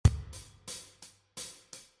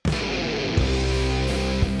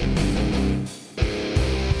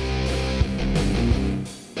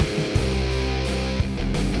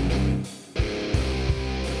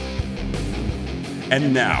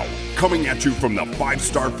And now, coming at you from the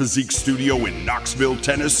 5-Star Physique studio in Knoxville,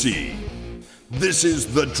 Tennessee, this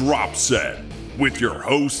is The Drop Set with your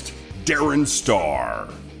host, Darren Starr.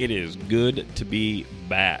 It is good to be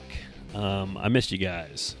back. I missed you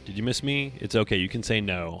guys. Did you miss me? It's okay. You can say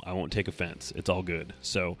no. I won't take offense. It's all good.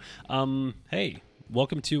 So, hey,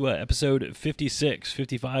 welcome to episode 56.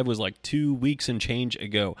 55 was like 2 weeks and change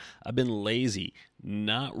ago. I've been lazy.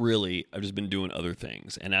 Not really. I've just been doing other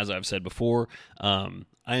things. And as I've said before,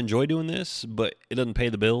 I enjoy doing this, but it doesn't pay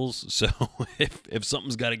the bills. So if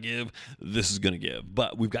something's got to give, this is going to give.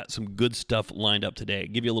 But we've got some good stuff lined up today.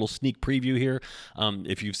 Give you a little sneak preview here.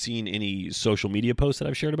 If you've seen any social media posts that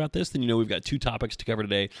I've shared about this, then you know we've got two topics to cover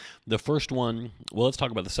today. The first one, well, let's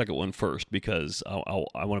talk about the second one first because I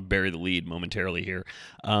want to bury the lead momentarily here.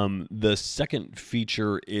 The second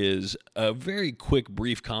feature is a very quick,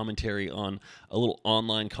 brief commentary on a little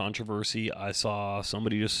online controversy. I saw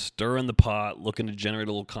somebody just stirring the pot, looking to generate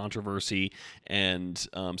a little controversy, and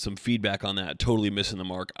some feedback on that, totally missing the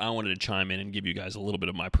mark. I wanted to chime in and give you guys a little bit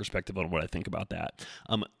of my perspective on what I think about that.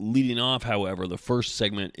 Leading off, however, the first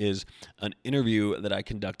segment is an interview that I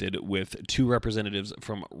conducted with two representatives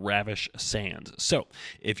from Ravish Sands. So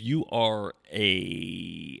if you are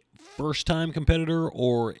a first-time competitor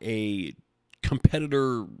or a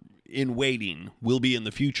competitor in waiting, will be in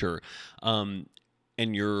the future, and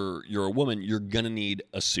you're a woman, you're going to need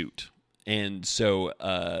a suit. And so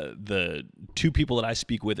the two people that I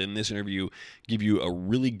speak with in this interview give you a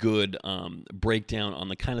really good breakdown on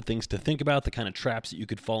the kind of things to think about, the kind of traps that you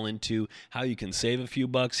could fall into, how you can save a few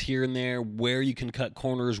bucks here and there, where you can cut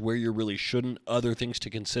corners, where you really shouldn't, other things to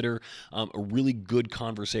consider. A really good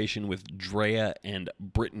conversation with Drea and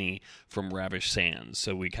Brittany from Ravish Sands.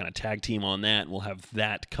 So we kind of tag team on that, and we'll have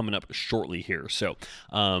that coming up shortly here. So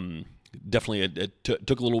definitely it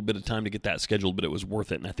took a little bit of time to get that scheduled, but it was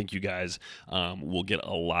worth it, and I think you guys will get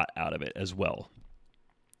a lot out of it as well.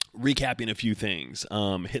 Recapping a few things,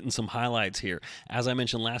 hitting some highlights here. As I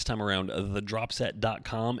mentioned last time around,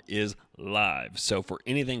 thedropset.com is live. So for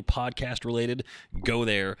anything podcast related, go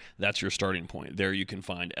there. That's your starting point. There you can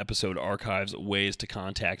find episode archives, ways to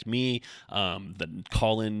contact me, the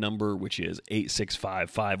call-in number, which is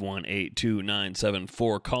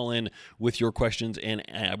 865-518-2974. Call in with your questions, and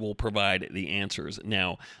I will provide the answers.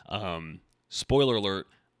 Now, spoiler alert,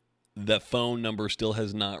 that phone number still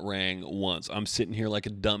has not rang once. I'm sitting here like a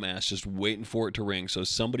dumbass just waiting for it to ring. So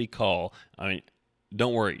somebody call. I mean,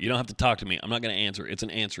 don't worry. You don't have to talk to me. I'm not going to answer. It's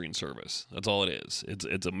an answering service. That's all it is.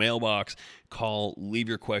 It's a mailbox. Call, leave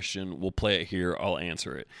your question. We'll play it here. I'll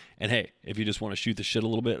answer it. And hey, if you just want to shoot the shit a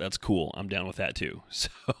little bit, that's cool. I'm down with that too.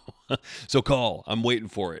 So call. I'm waiting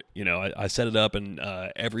for it. You know, I set it up, and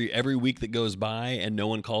every week that goes by and no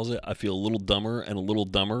one calls it, I feel a little dumber and a little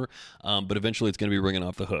dumber. But eventually it's going to be ringing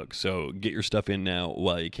off the hook. So get your stuff in now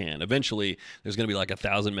while you can. Eventually there's going to be like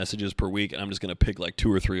 1,000 messages per week, and I'm just going to pick like 2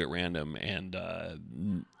 or 3 at random. And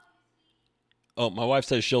my wife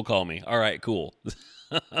says she'll call me. All right, cool.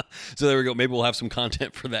 So there we go. Maybe we'll have some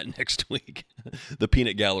content for that next week. The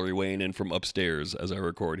peanut gallery weighing in from upstairs as I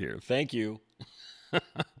record here. Thank you.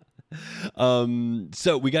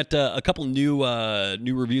 So we got a couple new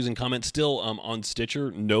reviews and comments still on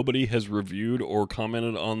Stitcher. Nobody has reviewed or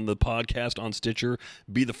commented on the podcast on Stitcher.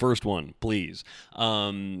 Be the first one, please.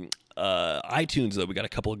 iTunes, though, we got a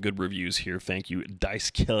couple of good reviews here. Thank you.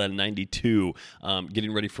 DiceKiller92.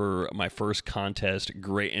 Getting ready for my first contest.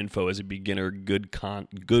 Great info as a beginner. Good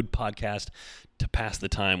podcast to pass the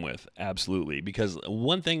time with. Absolutely. Because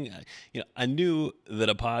one thing, I knew that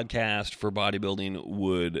a podcast for bodybuilding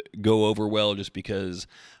would go over well just because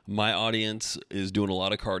my audience is doing a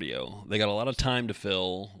lot of cardio. They got a lot of time to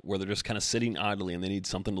fill where they're just kind of sitting idly and they need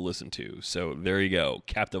something to listen to. So there you go.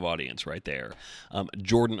 Captive audience right there.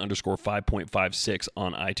 Jordan_5.56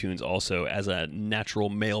 on iTunes also. As a natural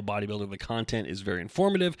male bodybuilder, the content is very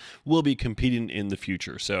informative. We'll be competing in the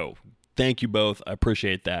future. So thank you both. I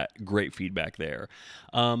appreciate that. Great feedback there.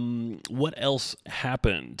 What else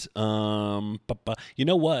happened? You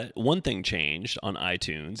know what? One thing changed on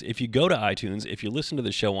iTunes. If you go to iTunes, if you listen to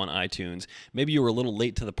the show on iTunes, maybe you were a little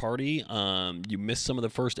late to the party. You missed some of the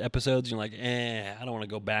first episodes. You're like, I don't want to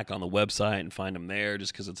go back on the website and find them there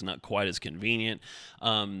just because it's not quite as convenient.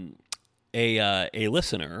 A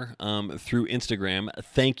listener through Instagram,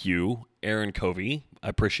 thank you, Erin Covey. I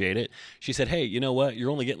appreciate it. She said, hey, you know what? You're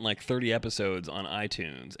only getting like 30 episodes on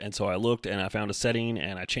iTunes. And so I looked and I found a setting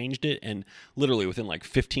and I changed it. And literally within like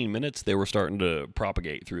 15 minutes, they were starting to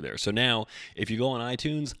propagate through there. So now if you go on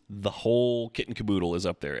iTunes, the whole kit and caboodle is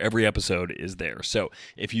up there. Every episode is there. So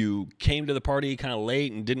if you came to the party kind of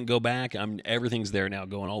late and didn't go back, everything's there now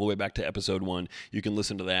going all the way back to episode 1. You can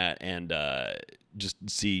listen to that and just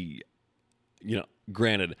see,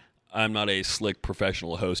 granted, I'm not a slick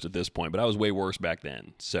professional host at this point, but I was way worse back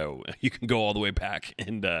then. So you can go all the way back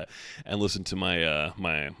and listen to my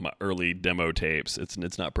my early demo tapes.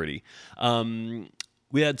 It's not pretty.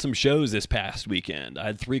 We had some shows this past weekend. I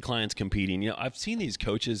had 3 clients competing. I've seen these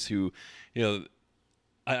coaches who,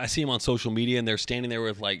 I see them on social media and they're standing there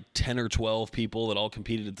with like 10 or 12 people that all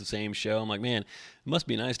competed at the same show. I'm like, man, it must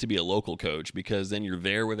be nice to be a local coach because then you're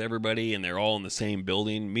there with everybody and they're all in the same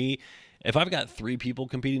building. Me, if I've got 3 people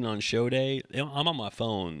competing on show day, I'm on my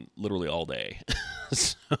phone literally all day.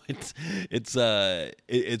 So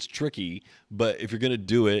it's tricky, but if you're going to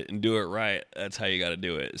do it and do it right, that's how you got to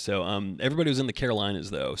do it. So everybody was in the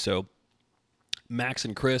Carolinas though. So Max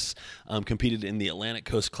and Chris competed in the Atlantic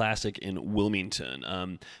Coast Classic in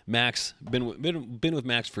Wilmington. Max, been with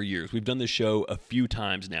Max for years. We've done this show a few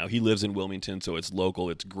times now. He lives in Wilmington, so it's local.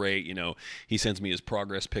 It's great. He sends me his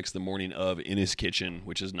progress pics the morning of in his kitchen,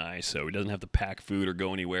 which is nice. So he doesn't have to pack food or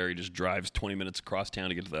go anywhere. He just drives 20 minutes across town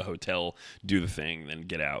to get to the hotel, do the thing, then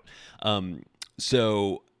get out.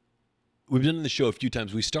 So we've done the show a few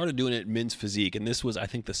times. We started doing it at Men's Physique, and this was, I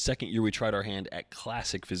think, the second year we tried our hand at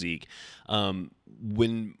Classic Physique.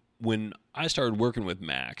 When I started working with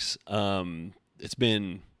Max, it's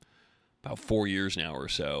been about 4 years now or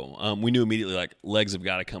so. We knew immediately, like, legs have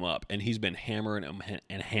got to come up, and he's been hammering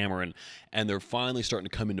and hammering, and they're finally starting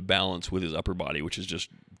to come into balance with his upper body, which is just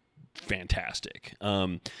fantastic.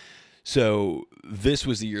 So this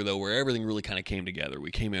was the year, though, where everything really kind of came together. We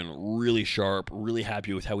came in really sharp, really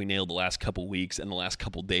happy with how we nailed the last couple weeks and the last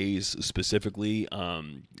couple days specifically.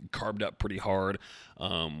 Carved up pretty hard.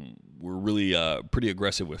 We're really pretty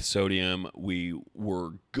aggressive with sodium. We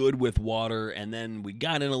were good with water, and then we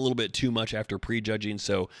got in a little bit too much after prejudging,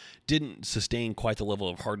 so didn't sustain quite the level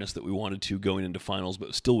of hardness that we wanted to going into finals,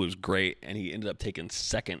 but still was great, and he ended up taking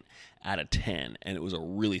second out of 10, and it was a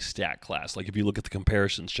really stacked class. Like if you look at the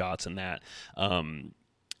comparison shots and that,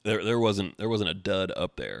 there wasn't a dud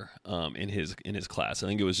up there in his class. I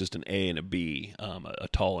think it was just an A and a B, a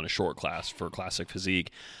tall and a short class for Classic Physique.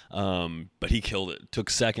 But he killed it. Took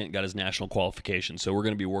second, got his national qualification. So we're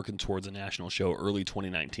going to be working towards a national show early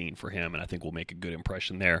 2019 for him, and I think we'll make a good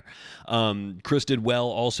impression there. Chris did well.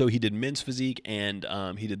 Also, he did Men's Physique, and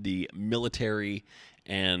he did the military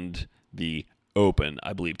and the open,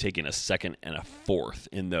 I believe, taking a second and a fourth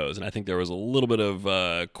in those. And I think there was a little bit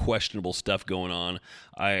of questionable stuff going on.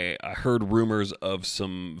 I heard rumors of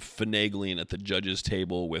some finagling at the judges'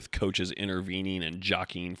 table with coaches intervening and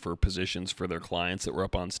jockeying for positions for their clients that were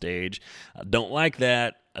up on stage. I don't like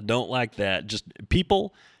that. Just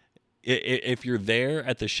people, if you're there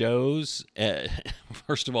at the shows,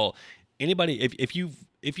 first of all, anybody, if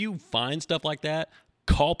you find stuff like that,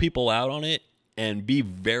 call people out on it and be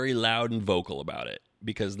very loud and vocal about it,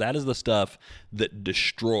 because that is the stuff that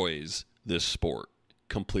destroys this sport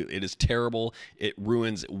completely. It is terrible. It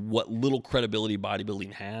ruins what little credibility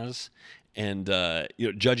bodybuilding has. And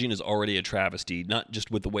judging is already a travesty, not just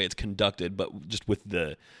with the way it's conducted, but just with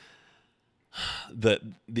the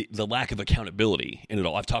lack of accountability in it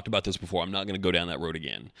all. I've talked about this before. I'm not going to go down that road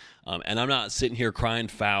again. And I'm not sitting here crying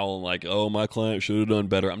foul like, oh, my client should have done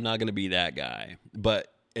better. I'm not going to be that guy. But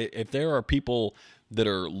if there are people that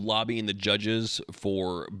are lobbying the judges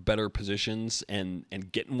for better positions and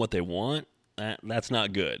getting what they want, that's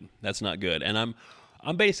not good. That's not good. And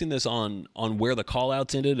I'm basing this on where the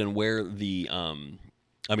call-outs ended and where the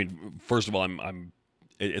first of all,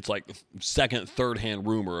 it's like second, third-hand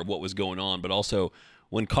rumor of what was going on, but also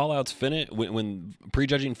when call-outs finished, when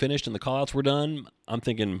prejudging finished and the call-outs were done, I'm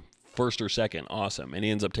thinking first or second, awesome, and he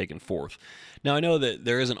ends up taking fourth. Now, I know that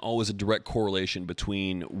there isn't always a direct correlation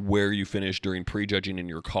between where you finish during prejudging and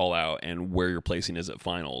your call-out and where your placing is at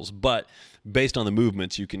finals, but based on the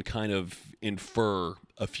movements, you can kind of infer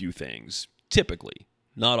a few things, typically,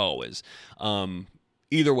 not always.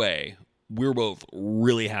 Either way, we're both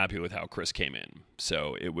really happy with how Chris came in.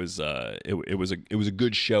 So it was a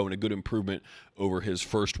good show and a good improvement over his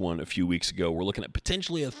first one a few weeks ago. We're looking at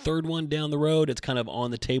potentially a third one down the road. It's kind of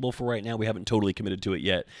on the table for right now. We haven't totally committed to it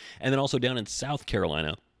yet. And then also down in South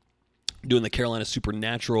Carolina, doing the Carolina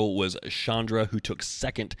Supernatural was Chandra, who took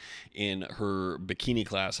second in her bikini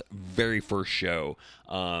class, very first show,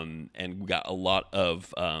 and we got a lot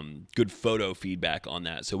of good photo feedback on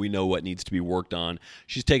that, so we know what needs to be worked on.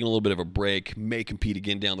 She's taking a little bit of a break, may compete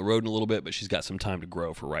again down the road in a little bit, but she's got some time to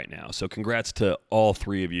grow for right now. So congrats to all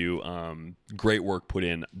three of you. Great work put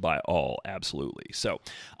in by all, absolutely. So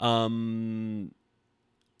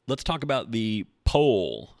let's talk about the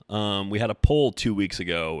poll. We had a poll 2 weeks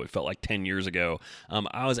ago. It felt like 10 years ago.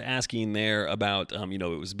 I was asking there about,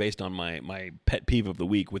 it was based on my pet peeve of the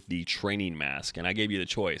week with the training mask, and I gave you the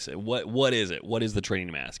choice. What is it? What is the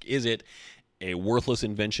training mask? Is it a worthless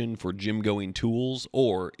invention for gym-going tools,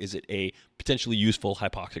 or is it a potentially useful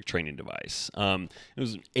hypoxic training device? It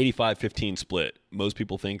was an 85-15 split. Most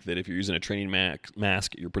people think that if you're using a training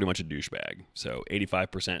mask, you're pretty much a douchebag. So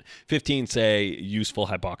 85%. 15 say useful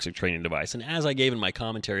hypoxic training device. And as I gave in my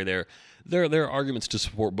commentary there are arguments to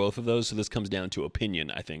support both of those, so this comes down to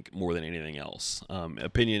opinion, I think, more than anything else.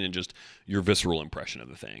 Opinion and just your visceral impression of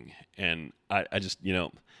the thing. And I just,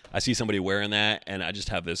 I see somebody wearing that, and I just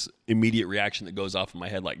have this immediate reaction that goes off in my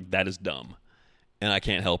head like, that is dumb. And I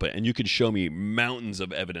can't help it. And you could show me mountains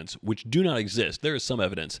of evidence, which do not exist. There is some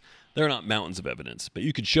evidence. There are not mountains of evidence. But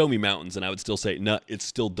you could show me mountains, and I would still say, no, it's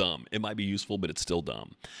still dumb. It might be useful, but it's still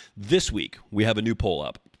dumb. This week, we have a new poll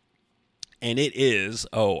up. And it is,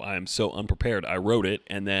 I'm so unprepared. I wrote it,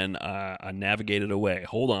 and then I navigated away.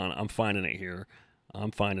 Hold on, I'm finding it here.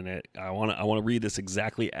 I'm finding it. I want to read this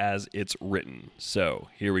exactly as it's written. So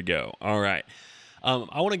here we go. All right. I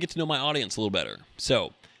want to get to know my audience a little better.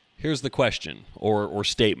 So here's the question or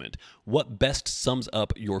statement. What best sums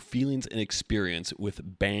up your feelings and experience with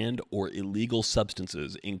banned or illegal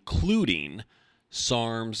substances, including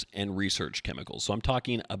SARMs and research chemicals? So I'm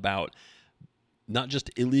talking about not just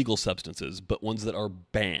illegal substances, but ones that are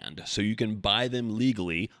banned. So you can buy them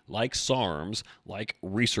legally, like SARMs, like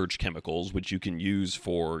research chemicals, which you can use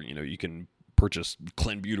for, you can purchase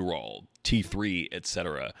clenbuterol, T3,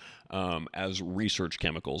 etc., as research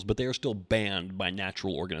chemicals, but they are still banned by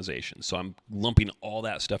natural organizations. So I'm lumping all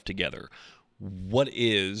that stuff together. What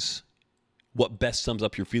best sums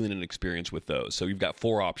up your feeling and experience with those? So you've got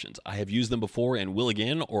 4 options. I have used them before and will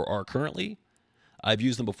again, or are currently. I've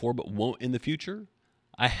used them before but won't in the future.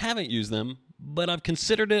 I haven't used them, but I've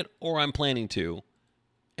considered it or I'm planning to.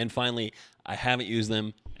 And finally, I haven't used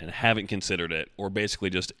them and haven't considered it, or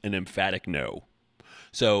basically just an emphatic no.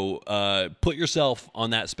 So put yourself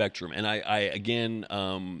on that spectrum. And I again,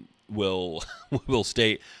 will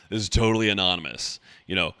state this is totally anonymous.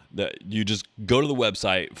 That you just go to the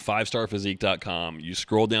website, 5starphysique.com. You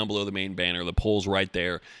scroll down below the main banner. The poll's right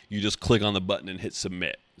there. You just click on the button and hit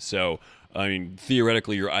submit. So,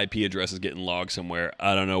 theoretically, your IP address is getting logged somewhere.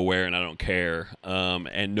 I don't know where, and I don't care.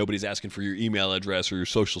 And nobody's asking for your email address or your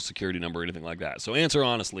social security number or anything like that. So answer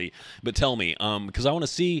honestly, but tell me, because I want to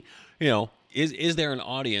see, is there an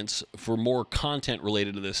audience for more content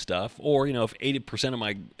related to this stuff? Or, if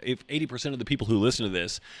 80% of the people who listen to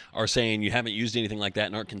this are saying you haven't used anything like that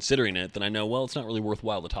and aren't considering it, then I know, well, it's not really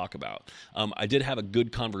worthwhile to talk about. I did have a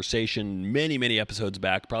good conversation many, many episodes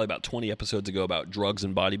back, probably about 20 episodes ago, about drugs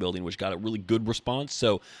and bodybuilding, which got a really good response.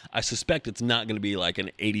 So I suspect it's not going to be like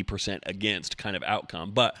an 80% against kind of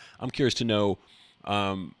outcome, but I'm curious to know,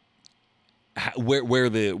 where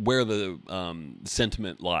the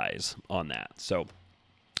sentiment lies on that. So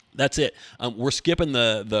that's it. We're skipping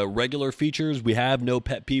the regular features. We have no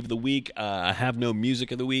pet peeve of the week. I have no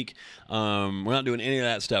music of the week. We're not doing any of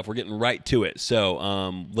that stuff. We're getting right to it.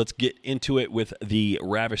 So let's get into it with the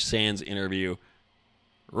Ravish Sands interview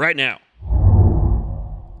right now.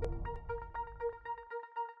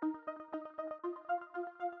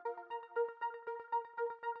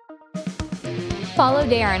 Follow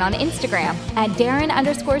Darren on Instagram at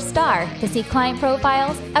Darren_star to see client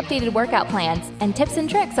profiles, updated workout plans, and tips and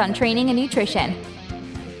tricks on training and nutrition.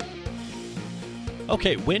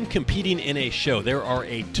 Okay, when competing in a show, there are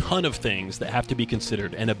a ton of things that have to be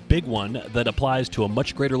considered, and a big one that applies to a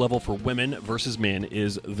much greater level for women versus men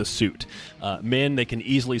is the suit. Men, they can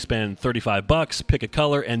easily spend $35, pick a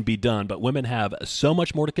color, and be done, but women have so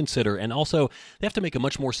much more to consider, and also they have to make a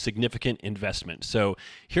much more significant investment. So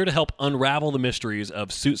here to help unravel the mysteries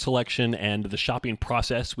of suit selection and the shopping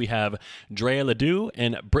process, we have Drea Ledoux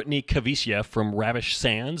and Brittany Caviecia from Ravish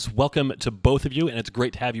Sands. Welcome to both of you, and it's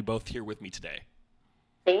great to have you both here with me today.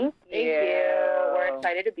 Thank you. We're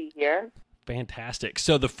excited to be here. Fantastic.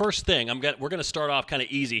 So the first thing we're going to start off kind of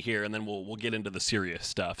easy here, and then we'll get into the serious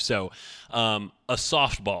stuff. So a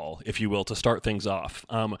softball, if you will, to start things off.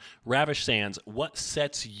 Ravish Sands, what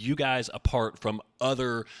sets you guys apart from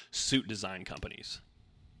other suit design companies?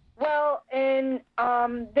 Well, in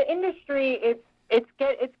the industry,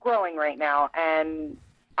 it's growing right now, and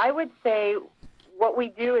I would say what we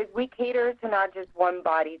do is we cater to not just one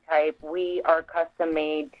body type. We are custom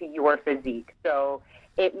made to your physique. So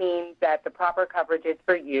it means that the proper coverage is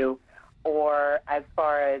for you, or as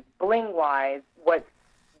far as bling-wise, what's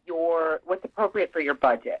appropriate for your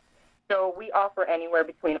budget. So we offer anywhere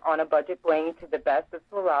between on a budget bling to the best of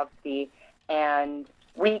Swarovski, and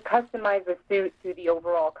we customize the suit to the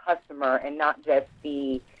overall customer and not just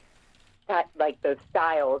the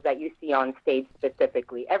styles that you see on stage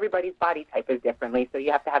specifically. Everybody's body type is differently, so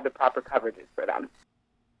you have to have the proper coverages for them.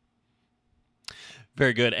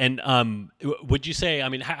 Very good. And would you say, I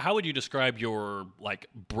mean, how would you describe your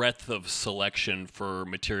breadth of selection for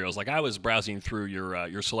materials? Like, I was browsing through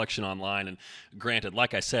your selection online, and granted,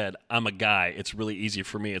 like I said, I'm a guy. It's really easy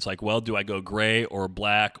for me. It's like, well, do I go gray or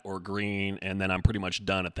black or green? And then I'm pretty much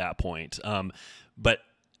done at that point. But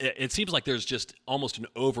it seems like there's just almost an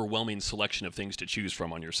overwhelming selection of things to choose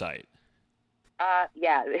from on your site.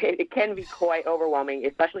 Yeah, it can be quite overwhelming,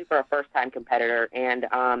 especially for a first-time competitor. And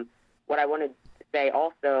what I want to say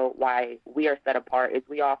also why we are set apart is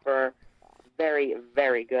we offer very,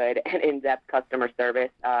 very good and in-depth customer service.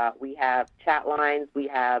 We have chat lines, we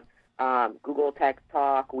have Google Text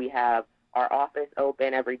Talk, we have our office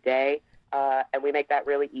open every day, and we make that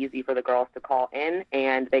really easy for the girls to call in,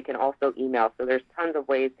 and they can also email. So there's tons of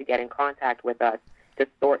ways to get in contact with us to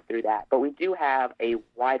sort through that. But we do have a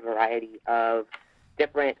wide variety of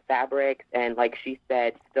different fabrics and, like she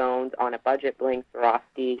said, stones on a budget, bling,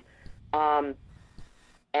 Swarovski.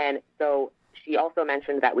 And so she also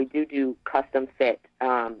mentioned that we do custom fit,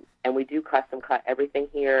 and we do custom cut everything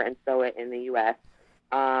here and sew it in the U.S.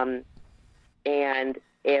 And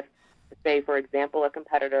if, say, for example, a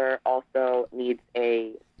competitor also needs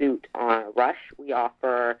a suit on a rush, we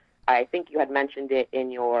offer, I think you had mentioned it in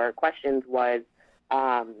your questions, was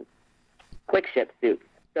quick ship suits.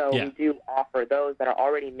 So we do offer those that are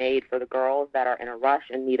already made for the girls that are in a rush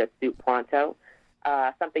and need a suit pronto.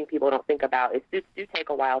 Something people don't think about is suits do take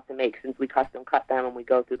a while to make since we custom cut them and we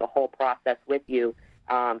go through the whole process with you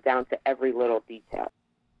down to every little detail.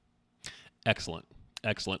 Excellent.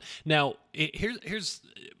 Now, here's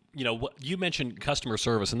what you mentioned, customer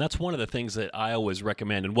service, and that's one of the things that I always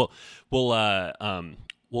recommend. And we'll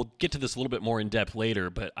get to this a little bit more in depth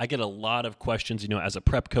later, but I get a lot of questions, as a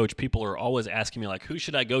prep coach. People are always asking me, like, who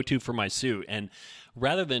should I go to for my suit? And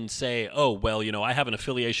rather than say, oh, well, I have an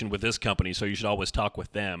affiliation with this company, so you should always talk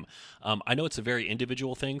with them. I know it's a very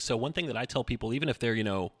individual thing. So one thing that I tell people, even if they're,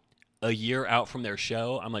 a year out from their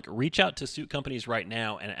show, I'm like, reach out to suit companies right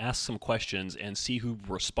now and ask some questions and see who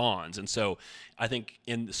responds. And so I think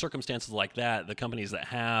in circumstances like that, the companies that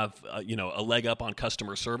have, a leg up on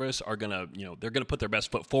customer service are going to, they're going to put their best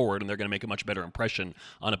foot forward, and they're going to make a much better impression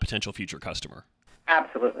on a potential future customer.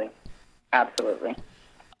 Absolutely.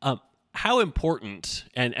 How important,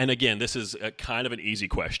 and again, this is a kind of an easy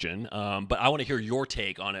question, but I want to hear your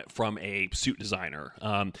take on it from a suit designer.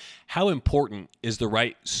 How important is the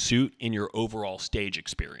right suit in your overall stage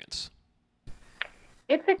experience?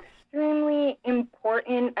 It's extremely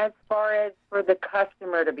important as far as for the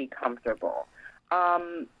customer to be comfortable.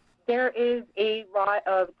 There is a lot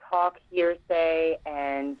of talk, hearsay,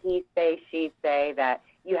 and he say, she say that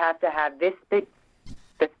you have to have this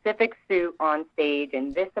specific suit on stage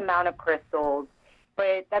and this amount of crystals,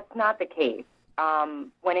 but that's not the case.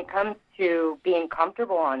 When it comes to being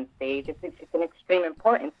comfortable on stage, it's an extreme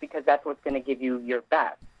importance because that's what's going to give you your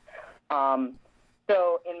best.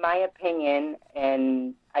 So in my opinion,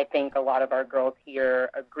 and I think a lot of our girls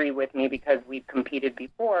here agree with me because we've competed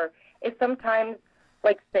before, is sometimes,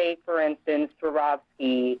 like say, for instance,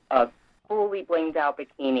 Swarovski, a fully blinged out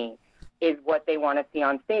bikini is what they want to see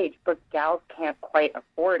on stage, but gals can't quite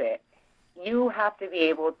afford it. You have to be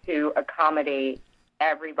able to accommodate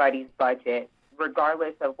everybody's budget,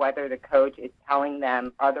 regardless of whether the coach is telling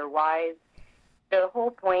them otherwise. The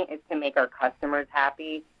whole point is to make our customers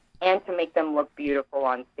happy and to make them look beautiful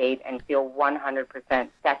on stage and feel 100%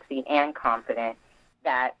 sexy and confident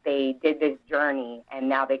that they did this journey and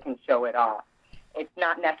now they can show it off. It's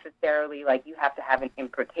not necessarily like you have to have in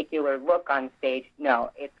particular look on stage.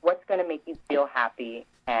 No, it's what's going to make you feel happy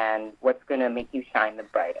and what's going to make you shine the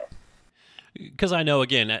brightest. Because I know,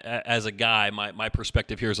 again, as a guy, my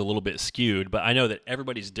perspective here is a little bit skewed, but I know that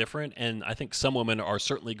everybody's different, and I think some women are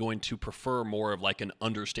certainly going to prefer more of like an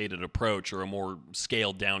understated approach or a more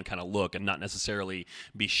scaled down kind of look and not necessarily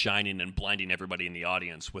be shining and blinding everybody in the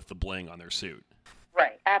audience with the bling on their suit.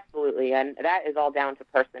 Right, absolutely, and that is all down to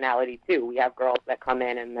personality, too. We have girls that come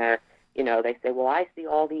in and they're, they say, well, I see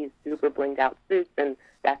all these super blinged out suits, and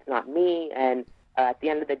that's not me, and at the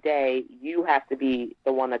end of the day, you have to be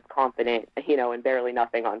the one that's confident, and barely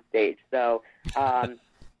nothing on stage. So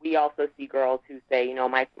we also see girls who say,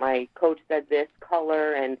 my coach said this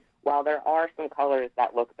color, and while there are some colors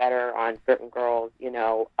that look better on certain girls,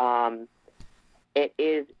 it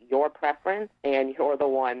is your preference, and you're the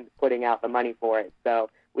one putting out the money for it. So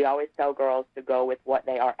we always tell girls to go with what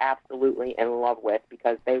they are absolutely in love with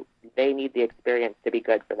because they need the experience to be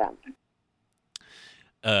good for them.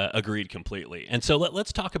 Agreed completely. And so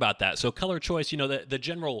let's talk about that. So color choice, the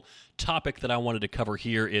general topic that I wanted to cover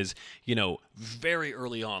here is, very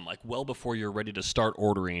early on, like well before you're ready to start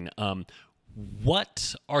ordering,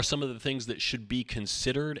 what are some of the things that should be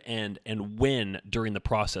considered and when during the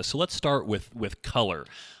process? So let's start with color.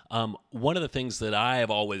 One of the things that I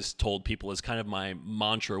have always told people is kind of my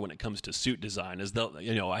mantra when it comes to suit design is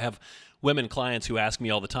I have women clients who ask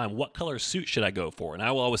me all the time, what color suit should I go for? And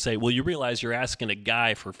I will always say, well, you realize you're asking a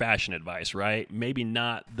guy for fashion advice, right? Maybe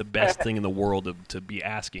not the best thing in the world to be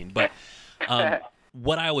asking. But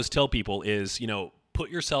what I always tell people is, put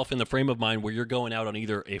yourself in the frame of mind where you're going out on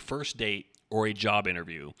either a first date or a job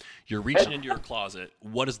interview. You're reaching into your closet.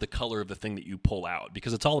 What is the color of the thing that you pull out?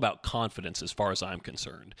 Because it's all about confidence as far as I'm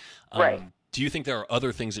concerned. Right. Do you think there are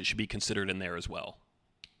other things that should be considered in there as well?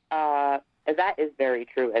 That is very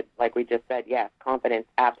true. Like we just said, yes, confidence,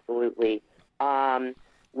 absolutely.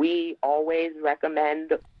 We always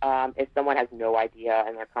recommend, if someone has no idea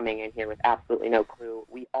and they're coming in here with absolutely no clue,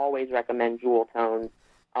 we always recommend jewel tones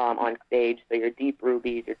on stage. So your deep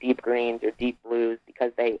rubies, your deep greens, your deep blues,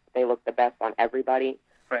 because they look the best on everybody.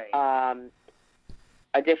 Right.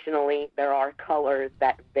 Additionally, there are colors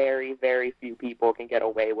that very, very few people can get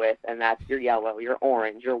away with, and that's your yellow, your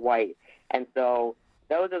orange, your white. And so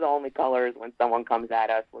those are the only colors when someone comes at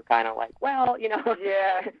us, we're kind of like, well,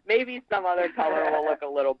 yeah, maybe some other color will look a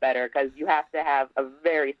little better, because you have to have a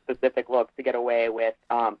very specific look to get away with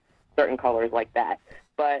certain colors like that.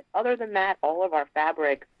 But other than that, all of our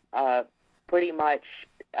fabrics pretty much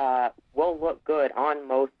will look good on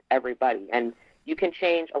most everybody. And you can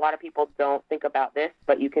change, a lot of people don't think about this,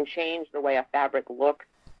 but you can change the way a fabric looks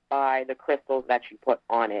by the crystals that you put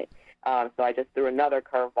on it. So I just threw another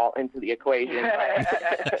curveball into the equation.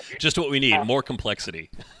 Just what we need, more complexity.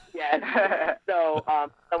 Yes. So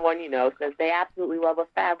someone, says they absolutely love a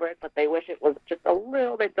fabric, but they wish it was just a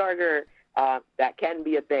little bit darker. That can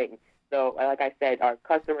be a thing. So like I said, our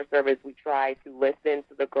customer service, we try to listen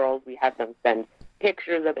to the girls. We have them send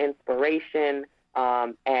pictures of inspiration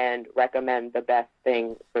and recommend the best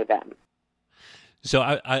thing for them. So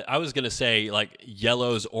I was going to say, like,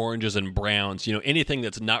 yellows, oranges, and browns, anything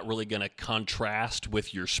that's not really going to contrast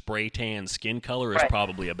with your spray tan skin color is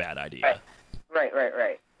probably a bad idea.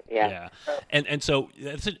 Right. Yeah. And so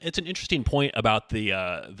it's an interesting point about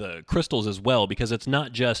the crystals as well, because it's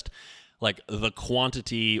not just like the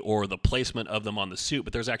quantity or the placement of them on the suit,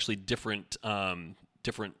 but there's actually different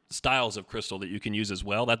styles of crystal that you can use as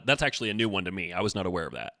well. That's actually a new one to me. I was not aware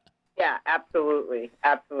of that. Yeah, absolutely.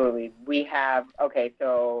 We have,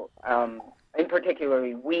 in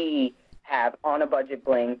particular, we have On a Budget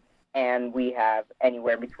bling, and we have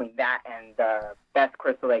anywhere between that and the best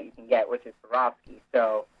crystal that you can get, which is Swarovski.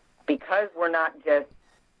 So because we're not just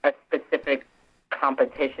a specific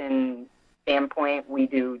competition standpoint, we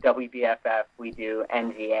do WBFF, we do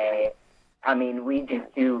NGA. I mean, we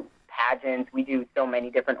just do pageants. We do so many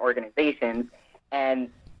different organizations, and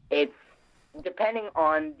it's depending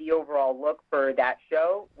on the overall look for that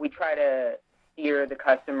show, we try to steer the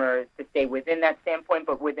customers to stay within that standpoint,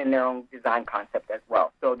 but within their own design concept as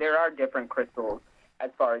well. So there are different crystals as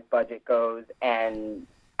far as budget goes, and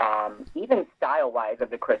even style-wise of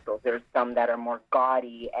the crystals. There's some that are more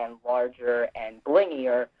gaudy and larger and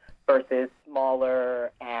blingier versus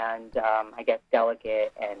smaller and, I guess,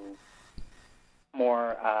 delicate and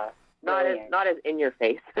more not as in your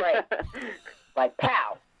face. Right. Like,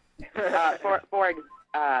 pow.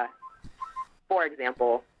 For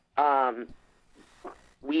example,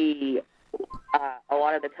 we a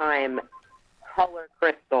lot of the time, color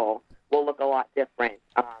crystal will look a lot different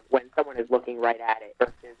when someone is looking right at it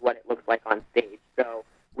versus what it looks like on stage. So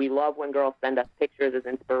we love when girls send us pictures as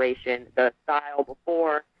inspiration. The style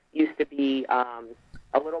before used to be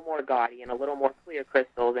a little more gaudy and a little more clear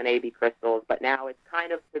crystals and AB crystals, but now it's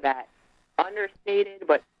kind of to that understated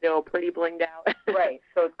but still pretty blinged out. Right,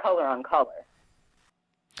 so it's color on color.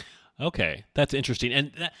 Okay, that's interesting.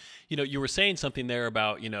 And that, you were saying something there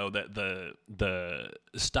about the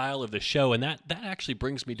style of the show, and that actually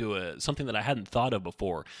brings me to something that I hadn't thought of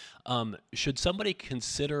before. Should somebody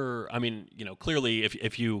consider? I mean, clearly,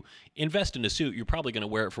 if you invest in a suit, you're probably going to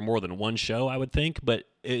wear it for more than one show, I would think. But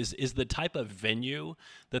is the type of venue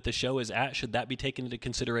that the show is at, should that be taken into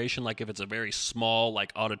consideration? Like if it's a very small,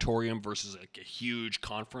 like auditorium versus a huge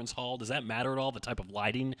conference hall, does that matter at all? The type of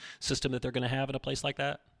lighting system that they're going to have at a place like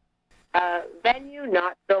that? Venue,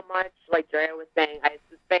 not so much. Like Drea was saying, I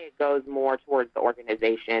suspect it goes more towards the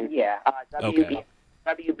organization. Yeah.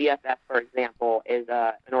 WBFF, for example, is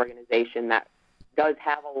an organization that does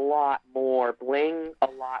have a lot more bling, a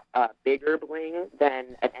lot bigger bling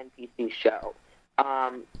than an NPC show.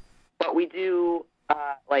 But we do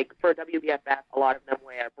like for WBFF, a lot of them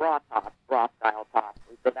wear bra tops, bra-style tops,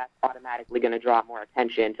 and so that's automatically going to draw more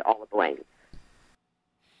attention to all the bling.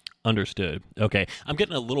 Understood. Okay. I'm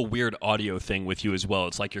getting a little weird audio thing with you as well.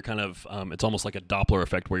 It's like you're kind of, it's almost like a Doppler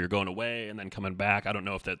effect where you're going away and then coming back. I don't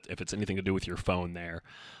know if it's anything to do with your phone there.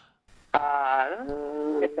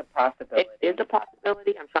 It's a possibility. It is a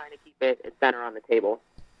possibility. I'm trying to keep it center on the table.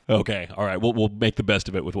 Okay. All right. We'll make the best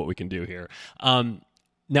of it with what we can do here.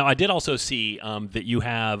 Now, I did also see that you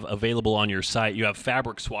have available on your site, you have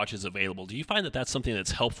fabric swatches available. Do you find that that's something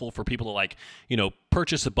that's helpful for people to,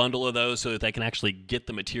 purchase a bundle of those so that they can actually get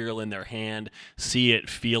the material in their hand, see it,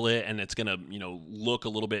 feel it, and it's going to, look a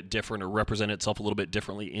little bit different or represent itself a little bit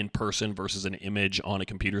differently in person versus an image on a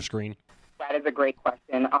computer screen? That is a great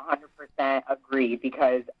question. 100% agree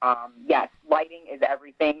because, yes, lighting is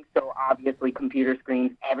everything. So obviously computer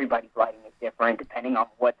screens, everybody's lighting is different depending on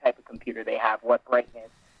what type of computer they have, what brightness.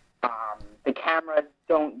 The cameras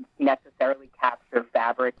don't necessarily capture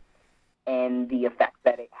fabric and the effects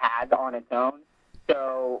that it has on its own.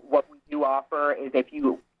 So what we do offer is if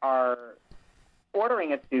you are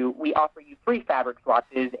ordering a suit, we offer you free fabric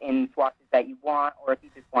swatches in swatches that you want, or if you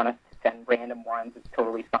just want us to send random ones, it's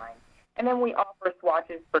totally fine. And then we offer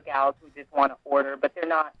swatches for gals who just want to order, but they're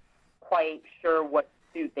not quite sure what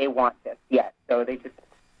suit they want just yet. So they just...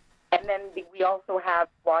 And then we also have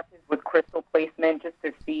swatches with crystal placement just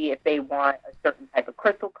to see if they want a certain type of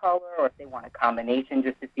crystal color or if they want a combination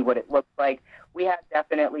just to see what it looks like. We have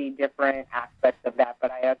definitely different aspects of that, but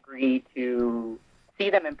I agree to see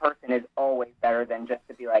them in person is always better than just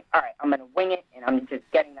to be like, all right, I'm going to wing it and I'm just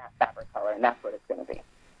getting that fabric color, and that's what it's going to be.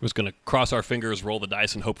 We're just going to cross our fingers, roll the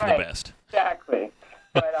dice, and hope for the best. Exactly.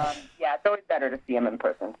 But, yeah, it's always better to see them in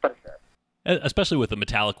person, for sure. Especially with the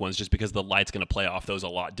metallic ones, just because the light's going to play off those a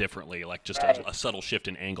lot differently, like just a subtle shift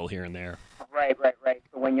in angle here and there. Right.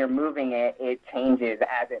 So when you're moving it, it changes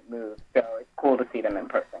as it moves. So it's cool to see them in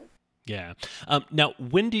person. Yeah. Now,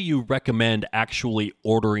 when do you recommend actually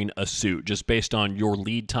ordering a suit, just based on your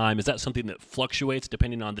lead time? Is that something that fluctuates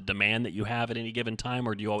depending on the demand that you have at any given time,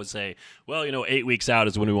 or do you always say, well, 8 weeks out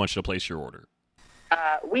is when we want you to place your order?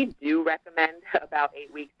 We do recommend about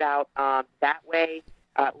 8 weeks out. That way,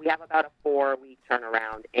 we have about a 4-week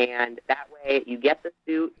turnaround, and that way you get the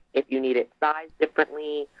suit. If you need it sized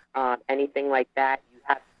differently, anything like that,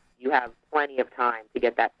 you have plenty of time to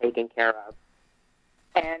get that taken care of.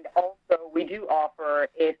 And also, we do offer,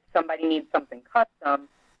 if somebody needs something custom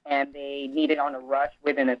and they need it on a rush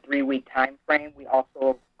within a 3-week time frame, we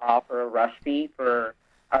also offer a rush fee for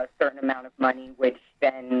a certain amount of money, which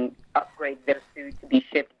then upgrades their suit to be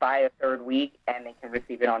shipped by a 3rd week, and they can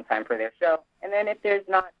receive it on time for their show. And then if there's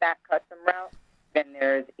not that custom route, then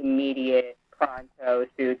there's immediate pronto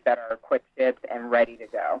suits that are quick shipped and ready to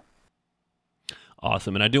go.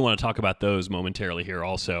 Awesome. And I do want to talk about those momentarily here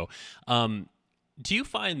also. Do you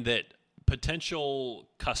find that potential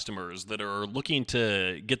customers that are looking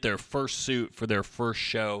to get their first suit for their first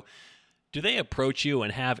show, do they approach you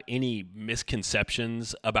and have any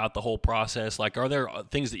misconceptions about the whole process? Like, are there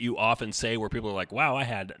things that you often say where people are like, wow, I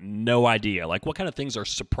had no idea? Like, what kind of things are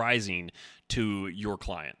surprising to your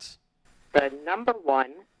clients? The number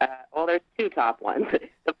one, there's 2 top ones.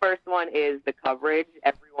 The first one is the coverage.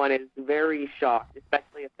 Everyone is very shocked,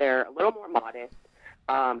 especially if they're a little more modest,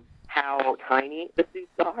 how tiny the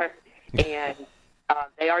suits are. And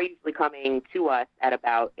they are usually coming to us at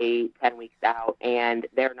about 8-10 weeks out, and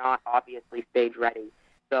they're not obviously stage ready.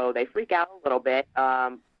 So they freak out a little bit,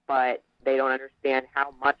 but they don't understand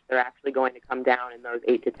how much they're actually going to come down in those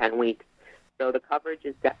 8 to 10 weeks. So the coverage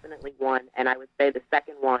is definitely one, and I would say the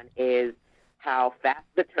second one is how fast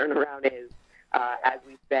the turnaround is. As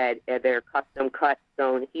we said, they're custom cut,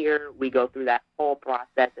 sewn here. We go through that whole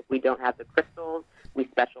process. If we don't have the crystals, we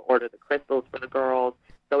special order the crystals for the girls.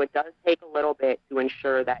 So it does take a little bit to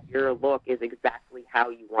ensure that your look is exactly how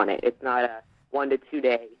you want it. It's not a 1 to 2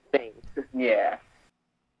 day thing. Yeah.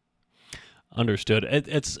 Understood.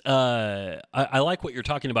 I like what you're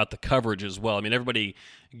talking about, the coverage as well. I mean, everybody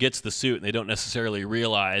gets the suit and they don't necessarily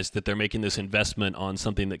realize that they're making this investment on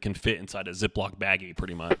something that can fit inside a Ziploc baggie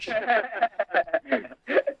pretty much.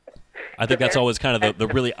 I think that's always kind of the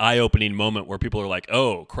really eye-opening moment where people are like,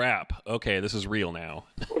 oh, crap, okay, this is real now.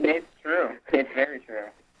 It's true. It's very true.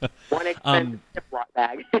 One expensive Ziploc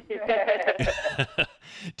bag.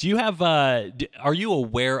 Do you have? Are you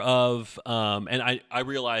aware of? And I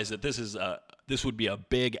realize that this this would be a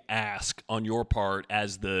big ask on your part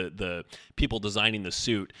as the people designing the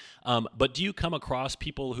suit. But do you come across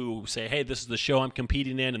people who say, hey, this is the show I'm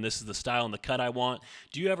competing in and this is the style and the cut I want?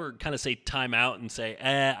 Do you ever kind of say time out and say,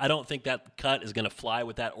 I don't think that cut is going to fly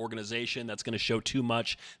with that organization. That's going to show too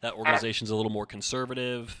much. That organization's a little more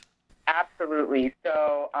conservative. Absolutely.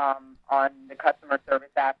 So on the customer service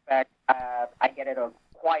aspect, I get it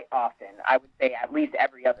quite often. I would say at least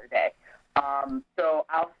every other day. So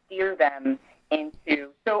I'll steer them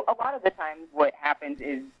into – so a lot of the times what happens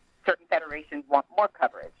is certain federations want more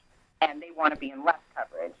coverage, and they want to be in less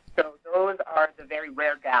coverage. So those are the very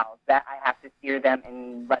rare gals that I have to steer them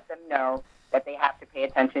and let them know that they have to pay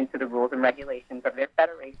attention to the rules and regulations of their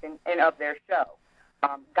federation and of their show.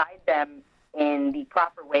 Guide them in the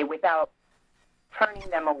proper way without turning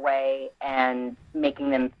them away and making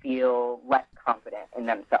them feel less confident in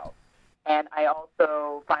themselves. And I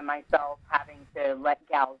also find myself having to let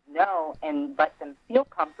gals know and let them feel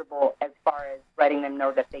comfortable as far as letting them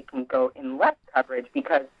know that they can go in less coverage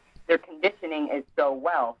because their conditioning is so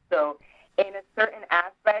well. So in a certain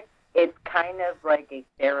aspect, it's kind of like a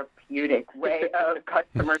therapeutic way of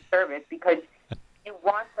customer service because you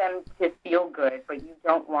want them to feel good, but you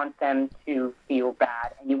don't want them to feel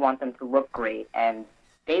bad, and you want them to look great, and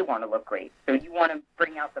they want to look great. So you want to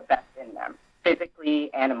bring out the best in them,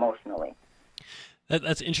 physically and emotionally.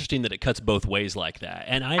 That's interesting that it cuts both ways like that.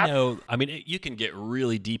 And I know, I mean, you can get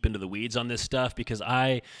really deep into the weeds on this stuff because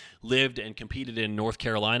I lived and competed in North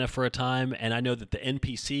Carolina for a time, and I know that the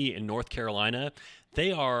NPC in North Carolina,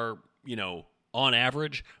 they are, on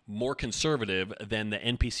average, more conservative than the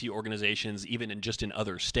NPC organizations even in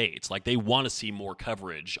other states. Like, they want to see more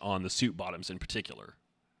coverage on the suit bottoms in particular.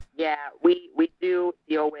 Yeah, we do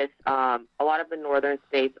deal with a lot of the northern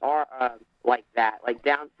states are like that. Like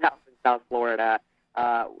down south in South Florida,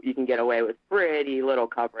 you can get away with pretty little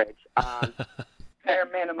coverage. Fair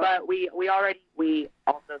minimum. But we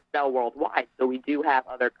also sell worldwide, so we do have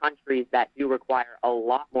other countries that do require a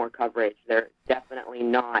lot more coverage. They're definitely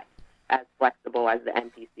not as flexible as the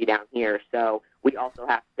NPC down here. So we also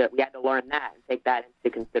had to learn that and take that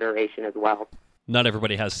into consideration as well. Not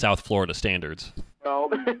everybody has South Florida standards.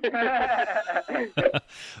 No.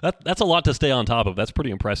 That's a lot to stay on top of. That's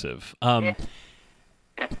pretty impressive.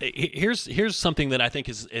 Here's something that I think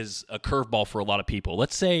is a curveball for a lot of people.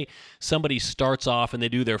 Let's say somebody starts off and they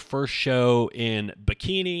do their first show in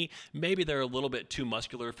bikini. Maybe they're a little bit too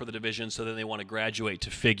muscular for the division, so then they want to graduate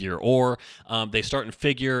to figure. Or they start in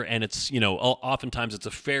figure, and it's oftentimes it's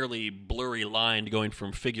a fairly blurry line going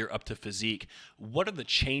from figure up to physique. What are the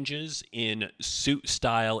changes in suit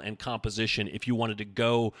style and composition if you wanted to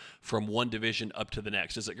go from one division up to the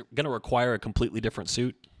next? Is it going to require a completely different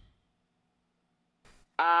suit?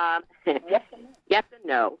 Yes and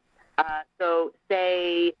no. So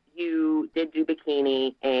say you did do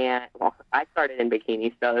bikini, and I started in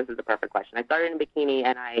bikini, so this is the perfect question. I started in bikini,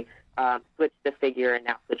 and I switched to figure, and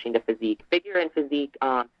now switching to physique. Figure and physique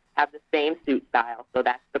have the same suit style, so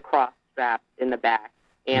that's the cross strap in the back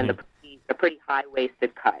and the pretty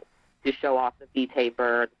high-waisted cut to show off the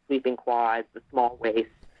V-taper, the sweeping quads, the small waist,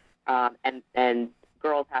 and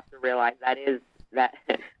girls have to realize that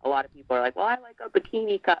a lot of people are like, well, I like a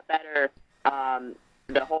bikini cut better.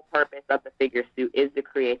 The whole purpose of the figure suit is to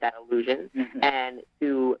create that illusion and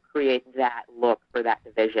to create that look for that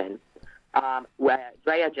division.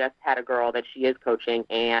 Drea just had a girl that she is coaching,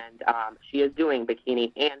 and she is doing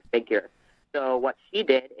bikini and figure. So what she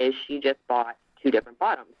did is she just bought two different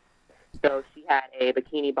bottoms. So she had a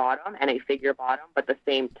bikini bottom and a figure bottom, but the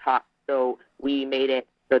same top. So we made it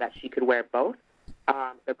so that she could wear both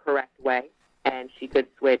the correct way, and she could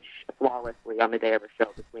switch flawlessly on the day of her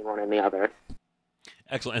show between one and the other.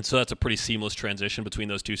 Excellent. And so that's a pretty seamless transition between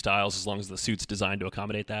those two styles as long as the suit's designed to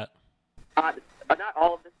accommodate that? Not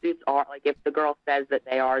all of the suits are. Like, if the girl says that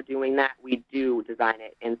they are doing that, we do design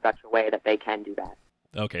it in such a way that they can do that.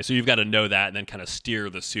 Okay, so you've got to know that and then kind of steer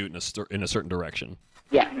the suit in a certain direction.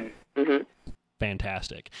 Yeah. Mm-hmm.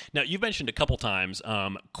 Fantastic. Now, you've mentioned a couple times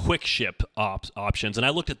quick ship options, and I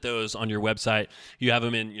looked at those on your website. You have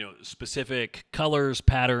them in specific colors,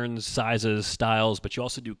 patterns, sizes, styles, but you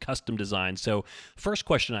also do custom design. So first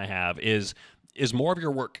question I have is more of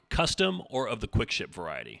your work custom or of the quick ship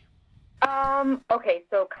variety? Okay,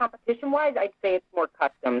 so competition-wise, I'd say it's more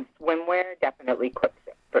custom. Swimwear, definitely quick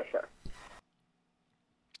ship, for sure.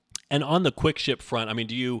 And on the quick ship front, I mean,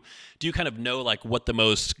 do you kind of know like what the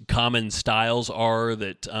most common styles are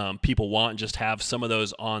that people want and just have some of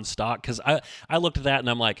those on stock? Because I looked at that and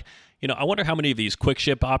I'm like, I wonder how many of these quick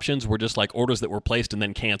ship options were just like orders that were placed and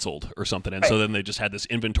then canceled or something. And so then they just had this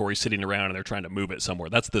inventory sitting around and they're trying to move it somewhere.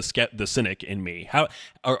 That's the cynic in me. How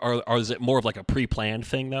is it more of like a pre-planned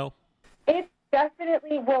thing though? It's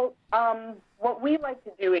definitely, what we like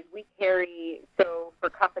to do is we carry, so for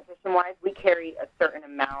competition-wise, we carry a certain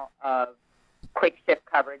amount of quick shift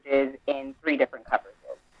coverages in 3 different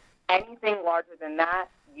coverages. Anything larger than that,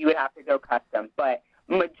 you would have to go custom. But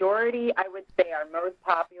majority, I would say our most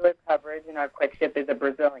popular coverage in our quick ship is a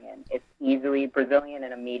Brazilian. It's easily Brazilian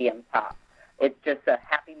and a medium top. It's just a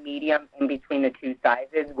happy medium in between the 2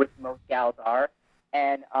 sizes, which most gals are.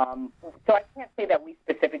 And so I can't say that we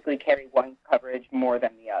specifically carry one coverage more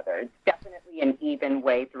than the other. It's definitely an even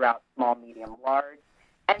way throughout small, medium, large.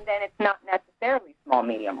 And then it's not necessarily small,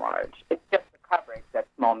 medium, large. It's just the coverage that's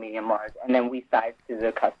small, medium, large. And then we size to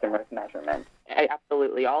the customer's measurement.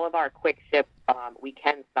 Absolutely. All of our quick ships, we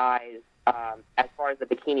can size as far as the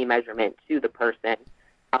bikini measurement to the person.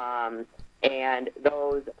 And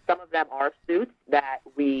some of them are suits that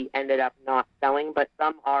we ended up not selling, but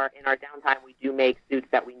some are, in our downtime, we do make suits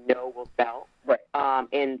that we know will sell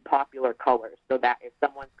in popular colors, so that if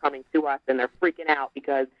someone's coming to us and they're freaking out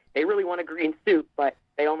because they really want a green suit, but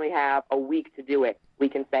they only have a week to do it, we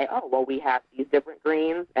can say, oh, well, we have these different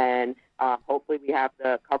greens, and hopefully we have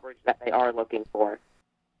the coverage that they are looking for.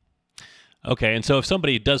 Okay, and so if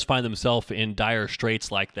somebody does find themselves in dire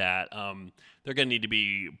straits like that, they're going to need to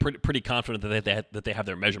be pretty confident that they have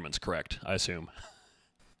their measurements correct, I assume.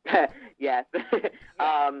 Yes.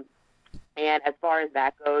 And as far as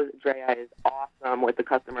that goes, Drea is awesome with the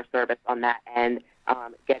customer service on that end,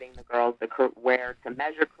 getting the girls where to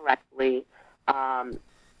measure correctly.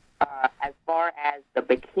 As far as the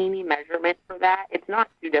bikini measurement for that, it's not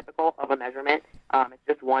too difficult of a measurement. It's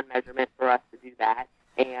just one measurement for us to do that.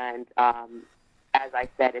 And as I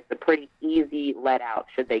said, it's a pretty easy let out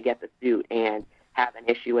should they get the suit and have an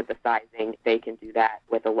issue with the sizing. They can do that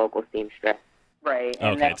with a local seamstress. Right.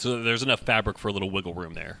 Okay, so there's enough fabric for a little wiggle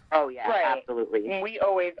room there. Oh, yeah, right. Absolutely. And we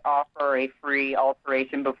always offer a free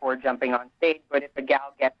alteration before jumping on stage, but if a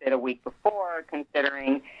gal gets it a week before,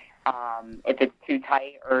 considering if it's too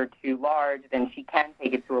tight or too large, then she can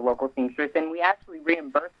take it to a local seamstress, and we actually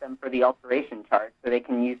reimburse them for the alteration charge so they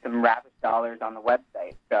can use some Ravish dollars on the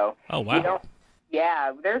website. So, oh, wow.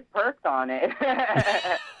 Yeah, there's perks on it.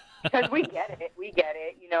 Because we get it.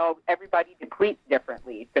 Everybody depletes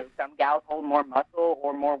differently. So some gals hold more muscle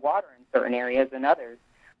or more water in certain areas than others.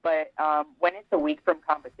 But when it's a week from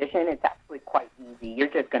competition, it's actually quite easy. You're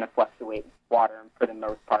just going to fluctuate water for the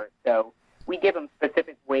most part. So we give them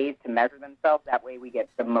specific ways to measure themselves. That way we get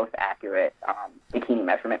the most accurate bikini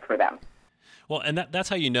measurement for them. Well, and that's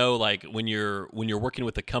how you know, like when you're working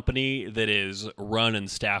with a company that is run and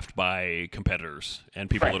staffed by competitors and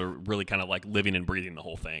people that are really kind of like living and breathing the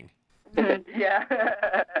whole thing.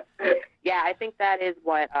 Yeah. Yeah, I think that is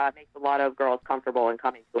what makes a lot of girls comfortable in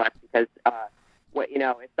coming to us because,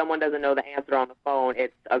 if someone doesn't know the answer on the phone,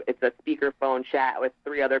 it's a speakerphone chat with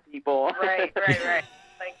 3 other people. Right.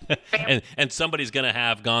 Like, and somebody's going to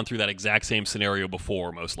have gone through that exact same scenario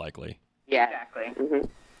before, most likely. Yeah. Exactly. Mm-hmm.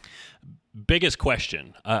 Biggest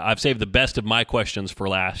question. I've saved the best of my questions for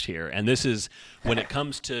last here. And this is, when it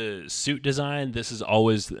comes to suit design, this is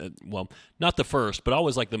always, not the first, but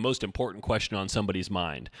always like the most important question on somebody's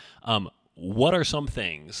mind. What are some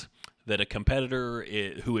things that a competitor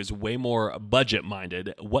who is way more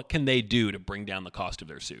budget-minded, what can they do to bring down the cost of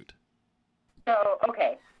their suit? So,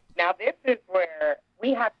 okay. Now, this is where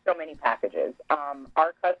we have so many packages.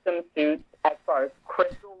 Our custom suits, as far as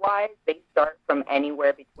crystal-wise, they start from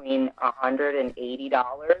anywhere between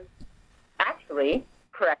 $180, actually,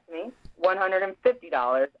 correct me,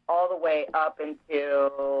 $150, all the way up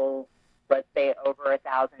until, let's say, over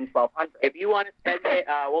 $1,000, $1,200. If you want to spend it,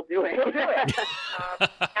 we'll do it. We'll do it.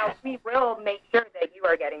 Now, we will make sure that you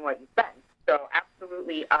are getting what you spend. So,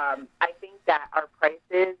 absolutely, I think that our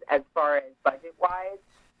prices, as far as budget-wise,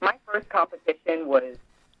 my first competition was,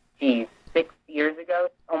 6 years ago,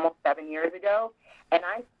 almost 7 years ago, and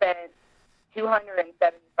I spent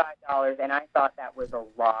 $275, and I thought that was a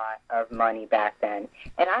lot of money back then.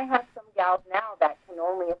 And I have some gals now that can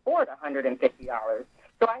only afford $150.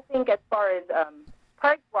 So I think as far as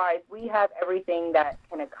price-wise, we have everything that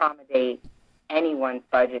can accommodate anyone's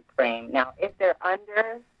budget frame. Now, if they're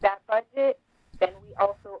under that budget, then we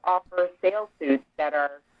also offer sales suits that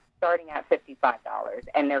are starting at $55,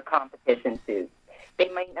 and they're competition suits. They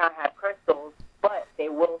might not have crystals, but they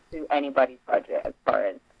will suit anybody's budget as far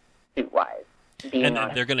as suit-wise. being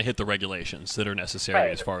And they're going to hit the regulations that are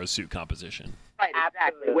necessary as far as suit composition. Right,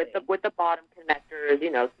 exactly. With the bottom connectors,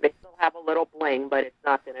 you know, they still have a little bling, but it's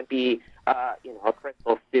not going to be, you know, a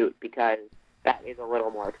crystal suit because that is a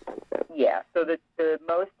little more expensive. Yeah, so the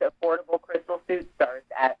most affordable crystal suit starts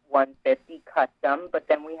at $150 custom, but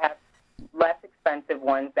then we have less expensive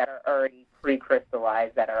ones that are already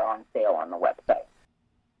pre-crystallized that are on sale on the website.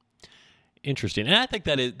 Interesting, and I think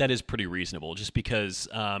that is pretty reasonable, just because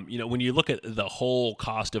you know, when you look at the whole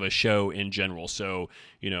cost of a show in general, so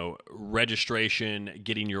you know, registration,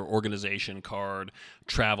 getting your organization card,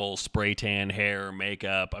 travel, spray tan, hair,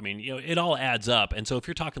 makeup, I mean, you know, it all adds up, and so if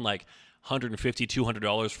you're talking like $150,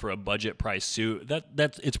 $200 for a budget price suit,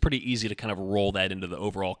 that's it's pretty easy to kind of roll that into the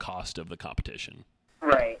overall cost of the competition.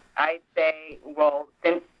 Right. I'd say, well,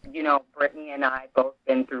 since, you know, Brittany and I both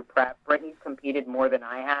been through prep, Brittany's competed more than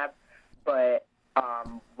I have, but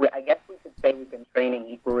I guess we could say we've been training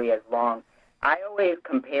equally as long. I always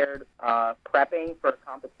compared prepping for a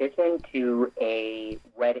competition to a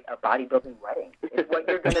bodybuilding wedding. It's what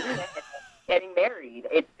you're going to do getting married.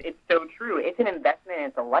 It's so true. It's an investment and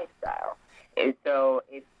it's a lifestyle. So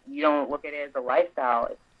if you don't look at it as a lifestyle,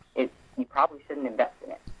 you probably shouldn't invest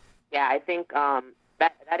in it. Yeah, I think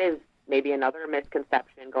that is maybe another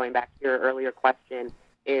misconception, going back to your earlier question,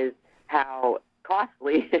 is how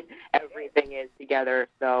costly everything is together.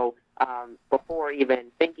 So before even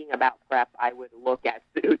thinking about prep, I would look at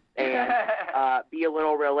suits and be a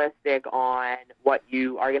little realistic on what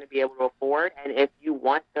you are going to be able to afford. And if you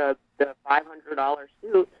want the $500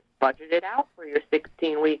 suit, budget it out for your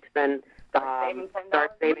 16 weeks and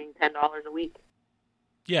start saving $10 a week.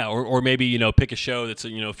 Yeah, or maybe, you know, pick a show that's,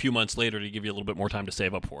 you know, a few months later to give you a little bit more time to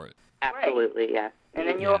save up for it. Absolutely, yes. And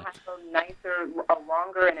then you'll have a nicer, a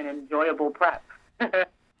longer, and an enjoyable prep.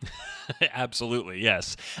 Absolutely,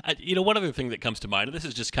 yes. You know, one other thing that comes to mind, and this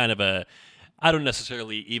is just kind of I don't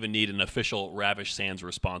necessarily even need an official Ravish Sands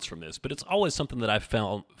response from this, but it's always something that I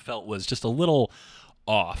felt was just a little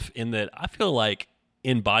off, in that I feel like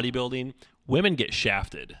in bodybuilding, women get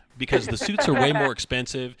shafted because the suits are way more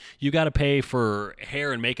expensive. You got to pay for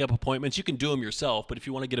hair and makeup appointments. You can do them yourself, but if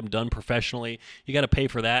you want to get them done professionally, you got to pay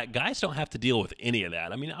for that. Guys don't have to deal with any of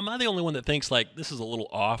that. I mean, am I the only one that thinks like this is a little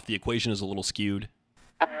off? The equation is a little skewed.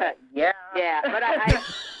 Yeah, but I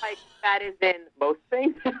like that is in most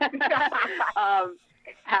things.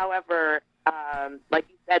 However, like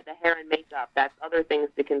you said, the hair and makeup, that's other things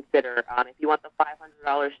to consider. If you want the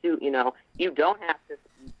 $500 suit, you know, you don't have to,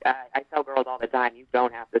 I tell girls all the time, you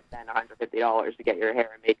don't have to spend $150 to get your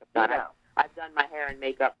hair and makeup done. No. I've done my hair and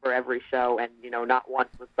makeup for every show, and, you know, not once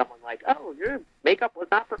was someone like, oh, your makeup was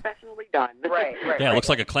not professionally done. Right. Yeah, it looks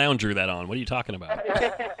like a clown drew that on. What are you talking about?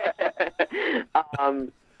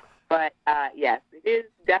 But, yes, it is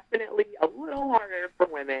definitely a little harder for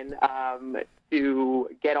women to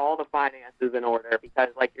get all the finances in order because,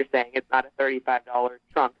 like you're saying, it's not a $35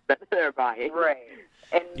 trunk that they're buying. Right.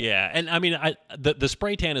 And I mean, the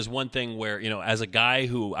spray tan is one thing where, you know, as a guy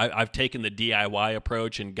who I've taken the DIY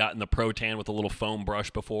approach and gotten the pro tan with a little foam brush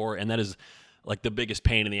before, and that is like the biggest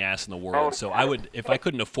pain in the ass in the world. So I would, if I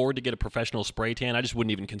couldn't afford to get a professional spray tan, I just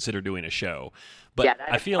wouldn't even consider doing a show. But yeah,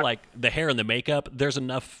 I feel like the hair and the makeup, there's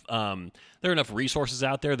enough, there are enough resources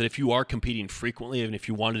out there that if you are competing frequently, and if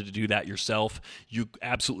you wanted to do that yourself, you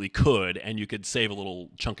absolutely could, and you could save a little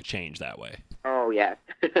chunk of change that way. Oh, yes.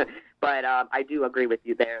 But I do agree with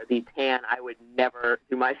you there. The tan I would never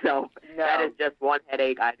do myself. No. That is just one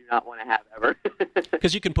headache I do not want to have ever.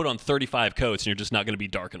 Because you can put on 35 coats and you're just not going to be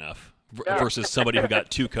dark enough versus somebody who got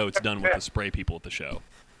 2 coats done with the spray people at the show.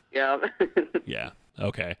 Yeah. Yeah.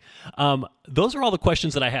 Okay. Those are all the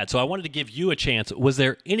questions that I had. So I wanted to give you a chance. Was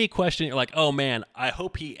there any question you're like, oh, man, I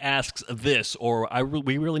hope he asks this, or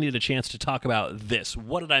we really need a chance to talk about this.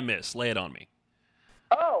 What did I miss? Lay it on me.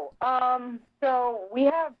 So we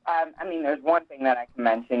have, I mean, there's one thing that I can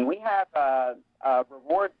mention. We have a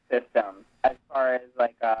reward system as far as,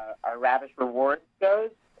 like, our Ravish Rewards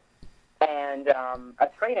goes, and a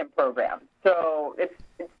trade-in program. So it's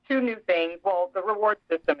 2 new things. Well, the reward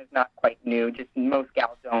system is not quite new. Just most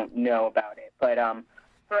gals don't know about it. But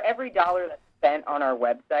for every $1 that's spent on our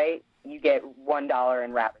website, you get $1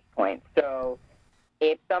 in Ravish points. So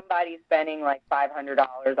if somebody's spending like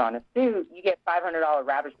 $500 on a suit, you get $500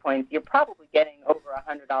 Ravish points. You're probably getting over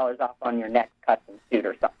 $100 off on your next custom suit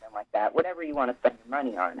or something like that, whatever you want to spend your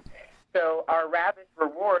money on. So our Ravish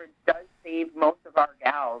Rewards does save most of our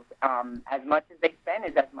gals. As much as they spend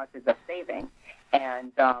is as much as they're saving.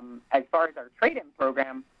 And as far as our trade-in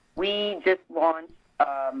program, we just launched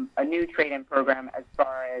a new trade-in program as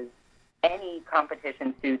far as any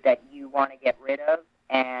competition suit that you want to get rid of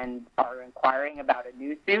and are inquiring about a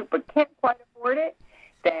new suit but can't quite afford it,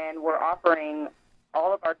 then we're offering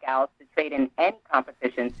all of our gals to trade in any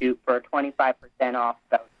competition suit for a 25% off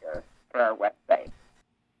voucher for our website.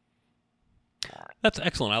 That's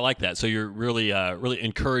excellent. I like that. So you're really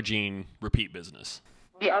encouraging repeat business.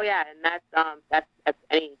 Yeah, oh yeah, and that's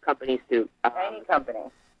any company suit. Any company.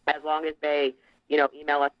 As long as they,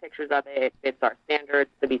 email us pictures of it, it's our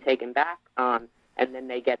standards to be taken back, and then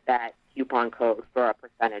they get that coupon code for a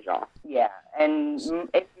percentage off. Yeah, and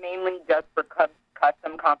it's mainly just for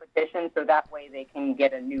custom competition, so that way they can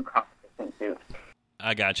get a new competition suit.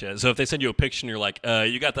 I gotcha. So if they send you a picture and you're like,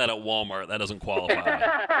 you got that at Walmart, that doesn't qualify.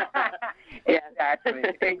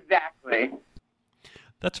 Exactly.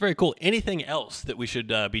 That's very cool. Anything else that we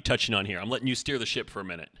should be touching on here? I'm letting you steer the ship for a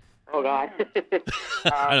minute. Oh, God.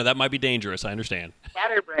 I know that might be dangerous. I understand.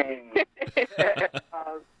 Scatterbrain.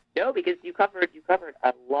 No, because you covered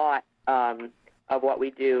a lot of what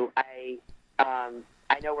we do. I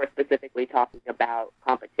know we're specifically talking about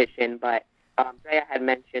competition, but Drea had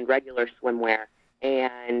mentioned regular swimwear,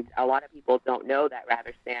 and a lot of people don't know that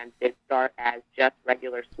Ravish Sands did start as just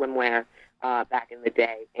regular swimwear back in the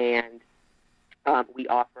day, and we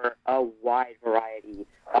offer a wide variety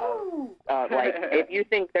of, if you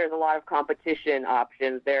think there's a lot of competition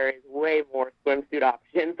options, there is way more swimsuit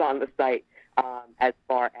options on the site as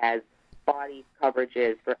far as body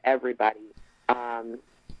coverages for everybody.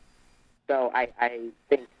 So I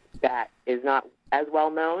think that is not as well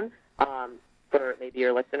known for maybe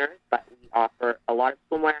your listeners, but we offer a lot of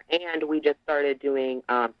swimwear, and we just started doing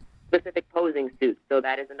specific posing suits. So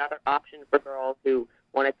that is another option for girls who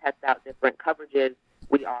want to test out different coverages.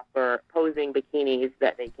 We offer posing bikinis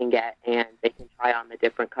that they can get, and they can try on the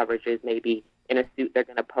different coverages, maybe in a suit they're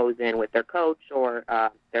going to pose in with their coach or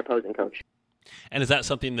their posing coach. And is that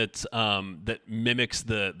something that's that mimics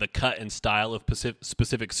the cut and style of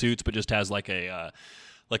specific suits, but just has like a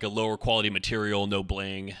lower quality material, no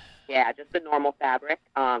bling? Yeah, just the normal fabric,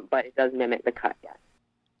 but it does mimic the cut, yes.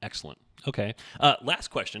 Excellent. Okay. Last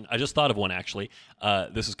question. I just thought of one actually.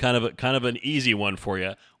 This is kind of an easy one for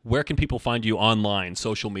you. Where can people find you online,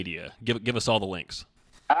 social media? Give us all the links.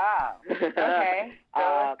 Oh, okay.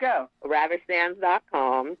 So let's go.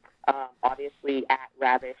 RavishSands.com. Obviously at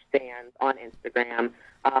Ravish Sands on Instagram.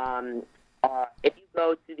 If you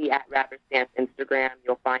go to the at Ravish Sands Instagram,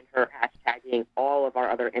 you'll find her hashtagging all of our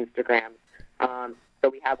other Instagrams. So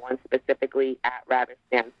we have one specifically at Ravish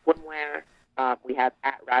Sands Swimwear. We have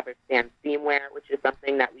at Ravish Sands Steamwear, which is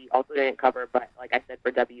something that we also didn't cover, but like I said,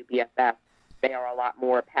 for WBFF, they are a lot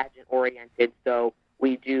more pageant-oriented. So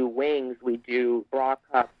we do wings, we do bra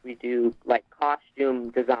cups, we do like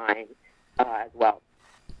costume design as well.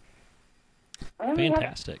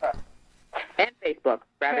 Fantastic. And Facebook,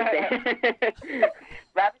 Ravish Sands.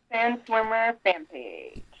 Ravish Sands Swimwear fan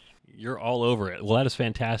page. You're all over it. Well, that is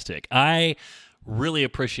fantastic. I really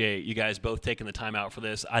appreciate you guys both taking the time out for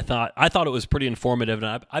this. I thought it was pretty informative,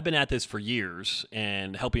 and I've been at this for years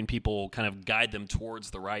and helping people kind of guide them towards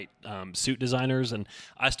the right suit designers, and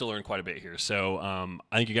I still learn quite a bit here. So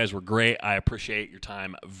I think you guys were great. I appreciate your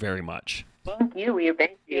time very much. Thank you. We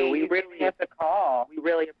really have the call. We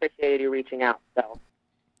really appreciated you reaching out. So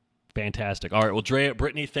fantastic. All right. Well, Drea,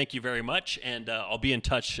 Brittany, thank you very much, and I'll be in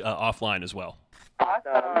touch offline as well.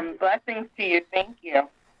 Awesome. Blessings to you. Thank you. All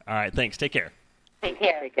right. Thanks. Take care. Take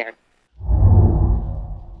care. Take care.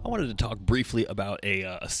 I wanted to talk briefly about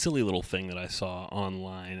a silly little thing that I saw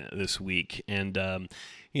online this week. And,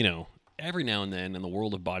 every now and then in the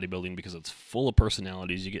world of bodybuilding, because it's full of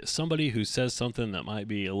personalities, you get somebody who says something that might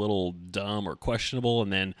be a little dumb or questionable,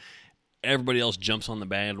 and then everybody else jumps on the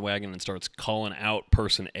bandwagon and starts calling out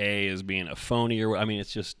person A as being a phony.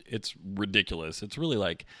 It's ridiculous. It's really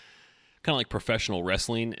kind of like professional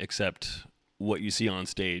wrestling, except what you see on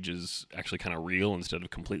stage is actually kind of real instead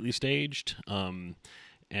of completely staged.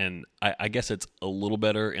 And I guess it's a little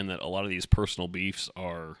better in that a lot of these personal beefs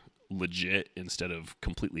are legit instead of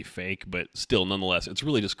completely fake, but still, nonetheless, it's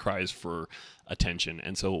really just cries for attention.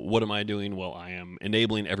 And so what am I doing? Well, I am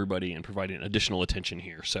enabling everybody and providing additional attention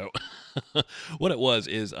here. So what it was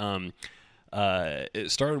is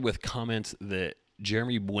it started with comments that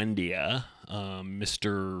Jeremy Buendia,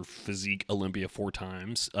 Mr. Physique Olympia 4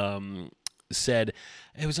 times, said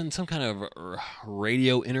it was in some kind of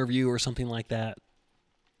radio interview or something like that.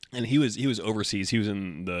 And he was overseas. He was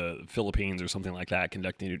in the Philippines or something like that,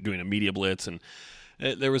 doing a media blitz. And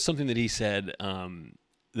there was something that he said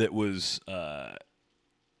that was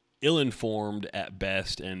ill-informed at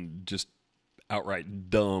best and just outright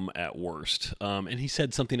dumb at worst. And he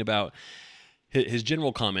said something about, his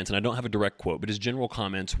general comments, and I don't have a direct quote, but his general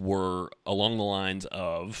comments were along the lines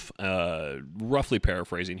of, roughly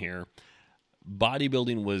paraphrasing here,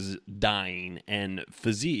 bodybuilding was dying, and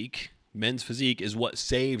physique, men's physique, is what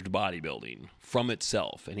saved bodybuilding from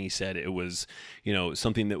itself. And he said it was,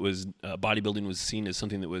 something that was, bodybuilding was seen as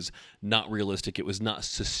something that was not realistic. It was not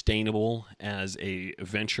sustainable as a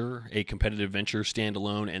venture, a competitive venture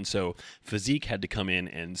standalone. And so physique had to come in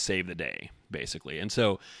and save the day, basically. And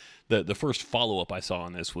so the first follow-up I saw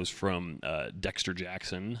on this was from Dexter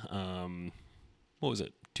Jackson. What was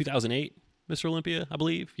it? 2008? Mr. Olympia, I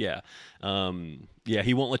believe. Yeah.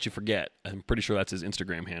 He won't let you forget. I'm pretty sure that's his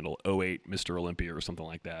Instagram handle, 08 Mr. Olympia or something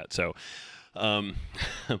like that. So,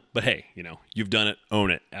 but hey, you've done it,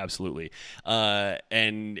 own it. Absolutely.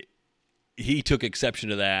 And he took exception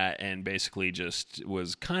to that and basically just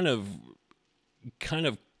was kind of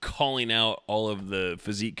calling out all of the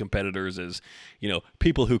physique competitors as,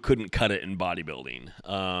 people who couldn't cut it in bodybuilding.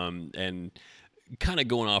 And kind of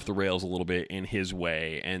going off the rails a little bit in his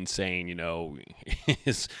way and saying,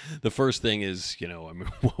 the first thing is,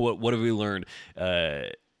 what have we learned?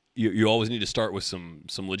 You always need to start with some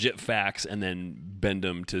legit facts and then bend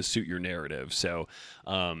them to suit your narrative. So,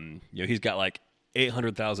 he's got like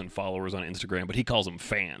 800,000 followers on Instagram, but he calls them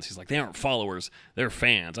fans. He's like, they aren't followers, they're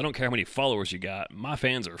fans. I don't care how many followers you got. My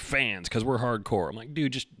fans are fans because we're hardcore. I'm like,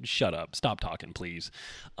 dude, just shut up. Stop talking, please.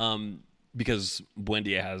 Because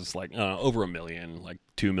Buendia has like over 1 million, like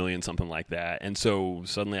 2 million, something like that. And so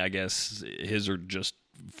suddenly I guess his are just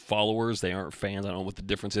followers. They aren't fans. I don't know what the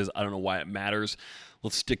difference is. I don't know why it matters.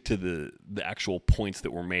 Let's stick to the actual points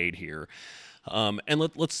that were made here. And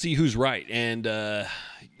let's see who's right. And,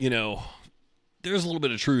 there's a little bit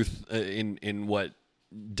of truth in what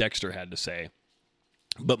Dexter had to say.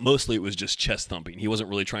 But mostly it was just chest thumping. He wasn't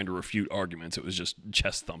really trying to refute arguments. It was just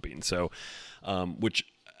chest thumping. So,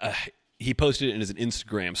 he posted it in his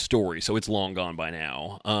Instagram story, so it's long gone by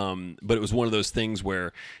now. But it was one of those things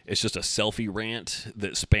where it's just a selfie rant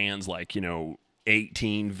that spans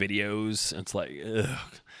 18 videos. It's like, ugh,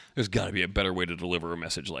 there's got to be a better way to deliver a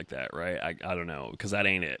message like that, right? I don't know, because that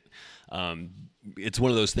ain't it. It's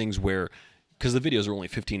one of those things where, because the videos are only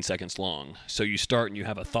 15 seconds long, so you start and you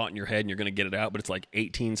have a thought in your head and you're going to get it out, but it's like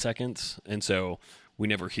 18 seconds, and so we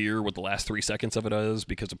never hear what the last 3 seconds of it is,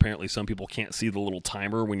 because apparently some people can't see the little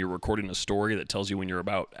timer when you're recording a story that tells you when you're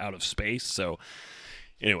about out of space. So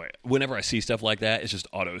anyway, whenever I see stuff like that, it's just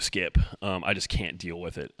auto skip. I just can't deal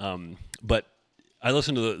with it. But I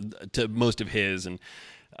listened to most of his, and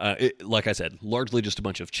like I said, largely just a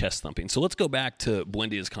bunch of chest thumping. So let's go back to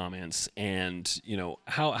Buendia's comments and,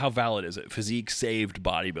 how valid is it? Physique saved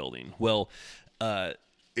bodybuilding. Well,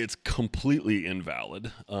 it's completely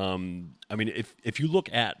invalid. I mean, if you look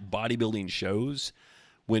at bodybuilding shows,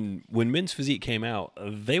 when Men's Physique came out,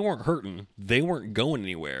 they weren't hurting. They weren't going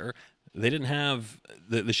anywhere. They didn't have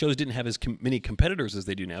the shows didn't have as many competitors as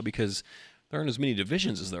they do now, because there aren't as many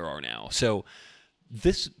divisions as there are now. So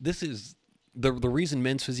this is the reason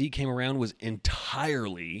Men's Physique came around was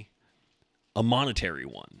entirely a monetary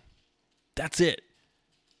one. That's it.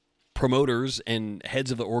 Promoters and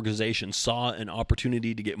heads of the organization saw an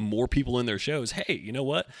opportunity to get more people in their shows. Hey, you know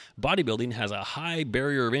what? Bodybuilding has a high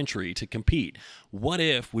barrier of entry to compete. What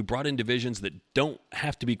if we brought in divisions that don't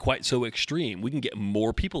have to be quite so extreme? We can get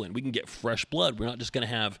more people in. We can get fresh blood. We're not just going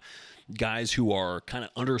to have guys who are kind of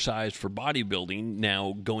undersized for bodybuilding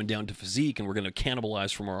now going down to physique, and we're going to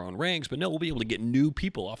cannibalize from our own ranks. But no, we'll be able to get new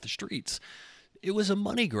people off the streets. It was a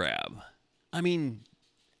money grab. I mean,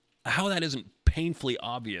 how that isn't painfully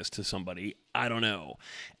obvious to somebody, I don't know.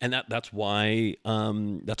 And that's why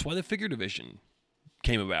the figure division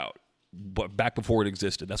came about, but back before it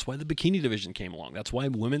existed. That's why the bikini division came along. That's why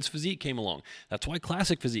women's physique came along. That's why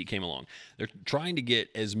classic physique came along. They're trying to get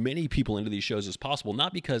as many people into these shows as possible,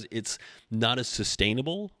 not because it's not as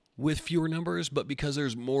sustainable with fewer numbers, but because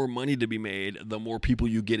there's more money to be made the more people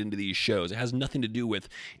you get into these shows. It has nothing to do with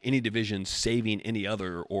any division saving any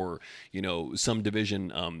other, or some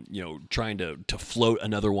division trying to float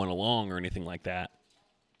another one along or anything like that.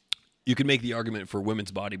 You can make the argument for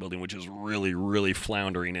women's bodybuilding, which is really, really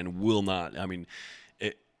floundering and will not. I mean,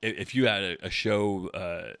 if you had a show,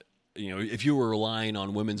 if you were relying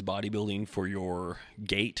on women's bodybuilding for your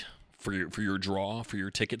gate, for your draw, for your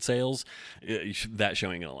ticket sales, that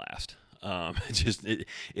show ain't gonna last.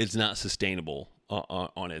 It's not sustainable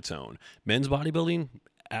on its own. Men's bodybuilding,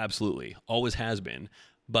 absolutely, always has been,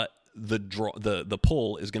 but the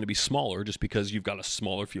pull is going to be smaller just because you've got a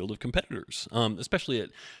smaller field of competitors, especially at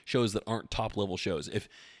shows that aren't top level shows.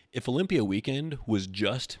 If Olympia weekend was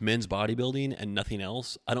just men's bodybuilding and nothing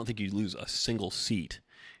else, I don't think you'd lose a single seat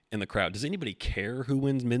in the crowd, does anybody care who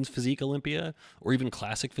wins men's physique Olympia or even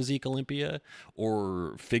classic physique Olympia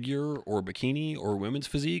or figure or bikini or women's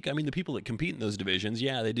physique? I mean, the people that compete in those divisions,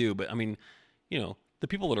 yeah, they do. But I mean, the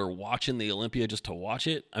people that are watching the Olympia just to watch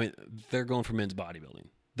it, I mean, they're going for men's bodybuilding.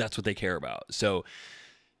 That's what they care about. So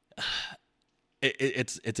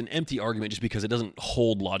it's an empty argument just because it doesn't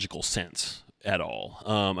hold logical sense at all.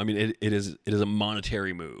 I mean, it is a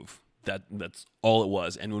monetary move. That's all it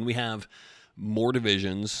was. And when we have more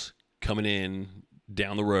divisions coming in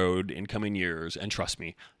down the road in coming years, and trust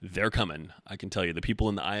me, they're coming. I can tell you, the people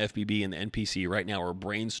in the IFBB and the NPC right now are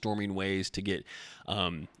brainstorming ways to get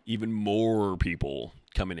even more people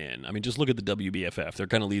coming in. I mean, just look at the WBFF. They're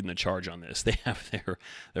kind of leading the charge on this. They have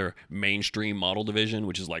their mainstream model division,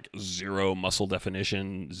 which is like zero muscle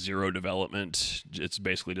definition, zero development. It's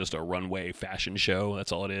basically just a runway fashion show.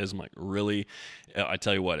 That's all it is. I'm like, really? I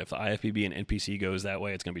tell you what, if the IFBB and NPC goes that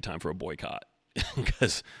way, it's going to be time for a boycott.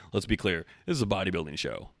 Because let's be clear, this is a bodybuilding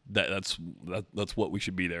show. That's what we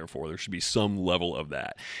should be there for. There should be some level of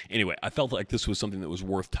that. Anyway, I felt like this was something that was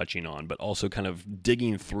worth touching on, but also kind of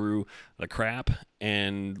digging through the crap,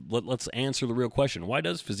 and let's answer the real question. Why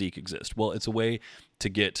does physique exist? Well, it's a way to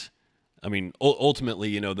get, I mean,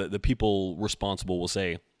 ultimately, the people responsible will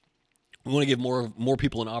say, we want to give more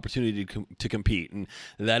people an opportunity to compete, and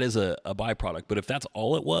that is a byproduct. But if that's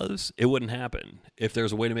all it was, it wouldn't happen. If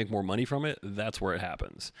there's a way to make more money from it, that's where it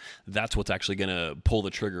happens. That's what's actually going to pull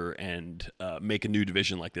the trigger and make a new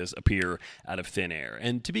division like this appear out of thin air.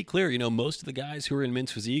 And to be clear, most of the guys who are in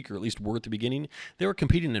men's physique, or at least were at the beginning, they were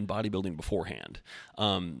competing in bodybuilding beforehand.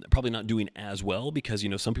 Probably not doing as well because,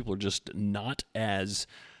 some people are just not as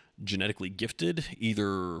genetically gifted,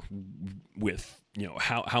 either with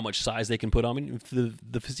how much size they can put on. I mean,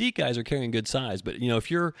 the physique guys are carrying good size, but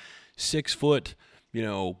if you're 6 foot,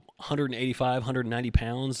 185, 190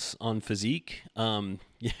 pounds on physique,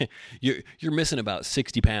 you're missing about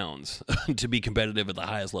 60 pounds to be competitive at the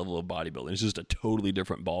highest level of bodybuilding. It's just a totally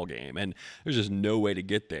different ball game, and there's just no way to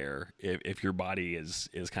get there if your body is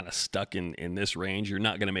kind of stuck in this range. You're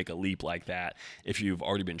not going to make a leap like that if you've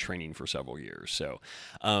already been training for several years. So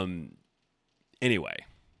anyway,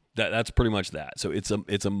 that's pretty much that. So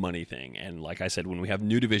it's a money thing, and like I said, when we have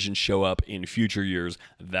new divisions show up in future years,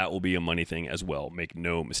 that will be a money thing as well. Make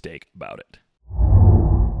no mistake about it.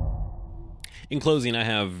 In closing, I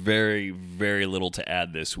have very, very little to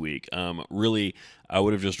add this week. Really, I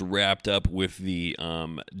would have just wrapped up with the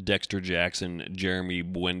Dexter Jackson, Jeremy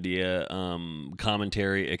Buendia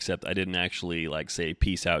commentary, except I didn't actually say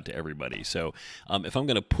peace out to everybody. So if I'm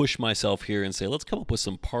going to push myself here and say, let's come up with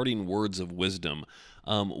some parting words of wisdom,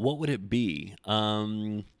 what would it be?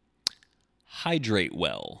 Hydrate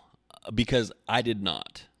well, because I did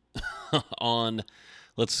not.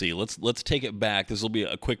 Let's see. Let's take it back. This will be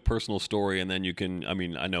a quick personal story, and then you can. I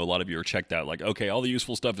mean, I know a lot of you are checked out. Like, okay, all the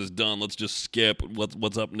useful stuff is done. Let's just skip.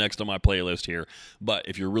 What's up next on my playlist here? But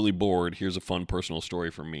if you're really bored, here's a fun personal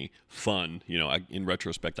story from me. Fun, in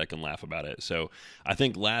retrospect, I can laugh about it. So I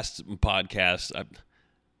think last podcast,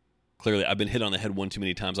 clearly, I've been hit on the head one too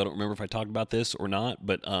many times. I don't remember if I talked about this or not,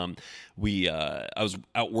 but I was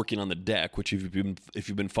out working on the deck, which if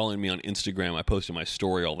you've been following me on Instagram, I post in my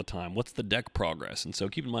story all the time. What's the deck progress? And so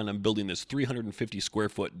keep in mind, I'm building this 350 square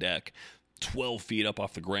foot deck, 12 feet up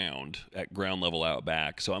off the ground at ground level out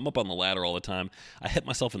back. So I'm up on the ladder all the time. I hit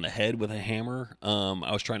myself in the head with a hammer.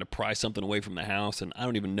 I was trying to pry something away from the house, and I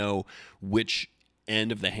don't even know which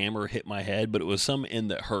end of the hammer hit my head, but it was some end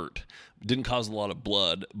that hurt. It didn't cause a lot of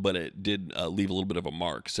blood, but it did leave a little bit of a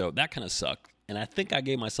mark. So that kind of sucked. And I think I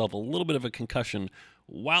gave myself a little bit of a concussion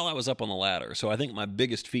while I was up on the ladder. So I think my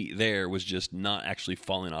biggest feat there was just not actually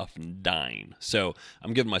falling off and dying. So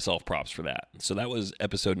I'm giving myself props for that. So that was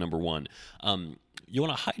episode number 1. You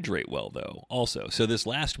want to hydrate well, though, also. So this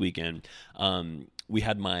last weekend, we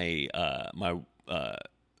had my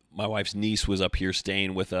wife's niece was up here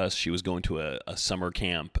staying with us. She was going to a summer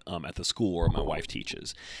camp at the school where my wife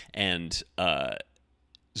teaches. And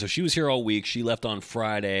so she was here all week. She left on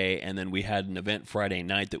Friday, and then we had an event Friday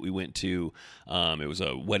night that we went to. It was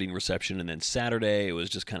a wedding reception, and then Saturday it was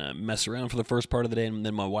just kind of mess around for the first part of the day, and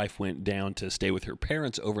then my wife went down to stay with her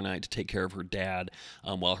parents overnight to take care of her dad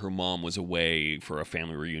while her mom was away for a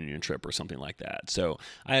family reunion trip or something like that. So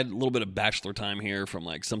I had a little bit of bachelor time here from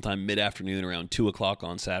sometime mid-afternoon around 2 o'clock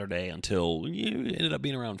on Saturday until it ended up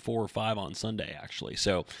being around 4 or 5 on Sunday, actually.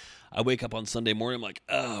 So I wake up on Sunday morning, I'm like,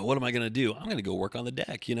 what am I going to do? I'm going to go work on the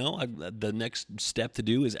deck, The next step to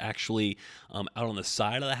do is actually out on the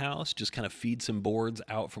side of the house, just kind of feed some boards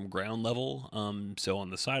out from ground level. So on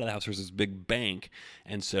the side of the house, there's this big bank.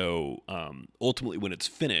 And so ultimately when it's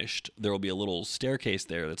finished, there will be a little staircase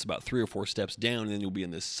there that's about 3 or 4 steps down, and then you'll be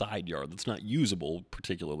in this side yard that's not usable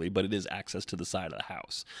particularly, but it is access to the side of the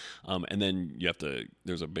house. And then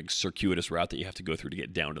there's a big circuitous route that you have to go through to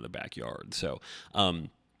get down to the backyard. So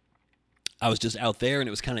I was just out there, and it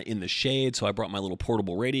was kind of in the shade, so I brought my little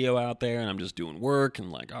portable radio out there, and I'm just doing work,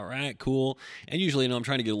 and like, all right, cool. And usually, I'm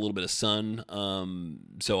trying to get a little bit of sun,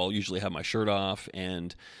 so I'll usually have my shirt off,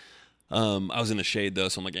 and I was in the shade, though,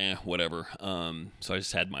 so I'm like, whatever. So I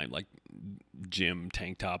just had my, like, gym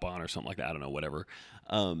tank top on or something like that. I don't know, whatever.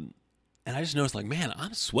 And I just noticed, like, man,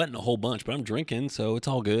 I'm sweating a whole bunch, but I'm drinking, so it's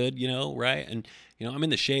all good, right? And, I'm in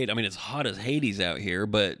the shade. I mean, it's hot as Hades out here,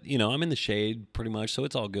 but, I'm in the shade pretty much, so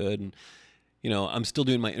it's all good. And, I'm still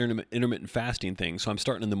doing my intermittent fasting thing, so I'm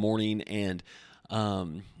starting in the morning, and,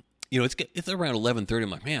 it's around 11:30.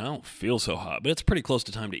 I'm like, man, I don't feel so hot, but it's pretty close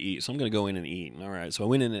to time to eat, so I'm going to go in and eat. All right, so I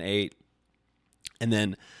went in and ate, and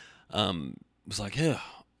then was like, I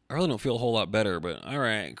really don't feel a whole lot better, but all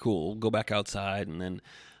right, cool. Go back outside, and then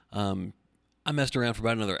I messed around for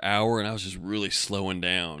about another hour, and I was just really slowing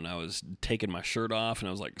down. I was taking my shirt off, and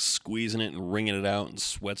I was like squeezing it and wringing it out, and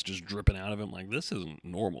sweat's just dripping out of it. I'm like, this isn't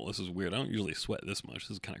normal. This is weird. I don't usually sweat this much.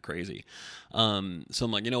 This is kind of crazy. So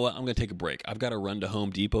I'm like, you know what? I'm going to take a break. I've got to run to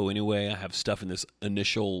Home Depot anyway. I have stuff in this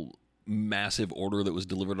initial massive order that was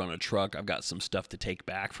delivered on a truck. I've got some stuff to take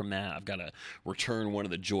back from that. I've got to return one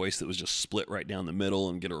of the joists that was just split right down the middle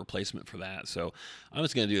and get a replacement for that. So I'm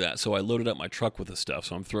just going to do that. So I loaded up my truck with the stuff.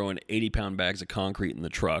 So I'm throwing 80-pound bags of concrete in the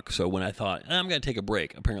truck. So when I thought, I'm going to take a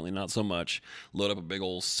break, apparently not so much, load up a big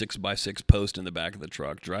old 6x6 post in the back of the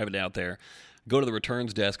truck, drive it out there, go to the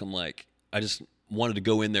returns desk. I'm like, I just wanted to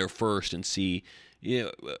go in there first and see,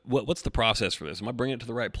 what's the process for this? Am I bringing it to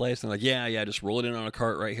the right place? And they're like, yeah, just roll it in on a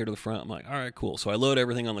cart right here to the front. I'm like, all right, cool. So I load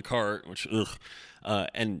everything on the cart, which,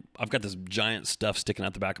 and I've got this giant stuff sticking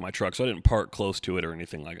out the back of my truck, so I didn't park close to it or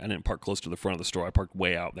anything. I didn't park close to the front of the store. I parked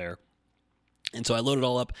way out there. And so I load it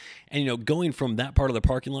all up, and, going from that part of the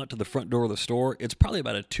parking lot to the front door of the store, it's probably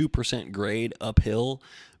about a 2% grade uphill.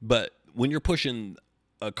 But when you're pushing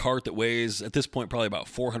a cart that weighs, at this point, probably about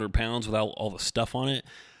 400 pounds without all the stuff on it,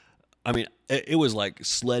 I mean, it was like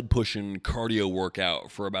sled pushing cardio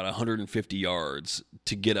workout for about 150 yards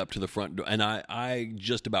to get up to the front door. And I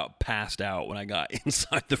just about passed out when I got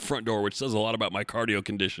inside the front door, which says a lot about my cardio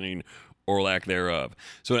conditioning or lack thereof.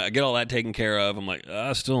 So when I get all that taken care of, I'm like,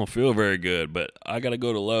 I still don't feel very good, but I got to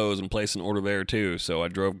go to Lowe's and place an order there too. So I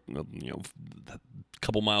drove, a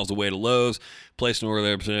couple miles away to Lowe's, placed an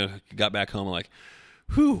order there, got back home, I'm like,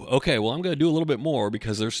 whew, okay, well, I'm going to do a little bit more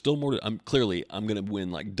because there's still more I'm going to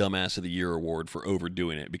win like Dumbass of the Year award for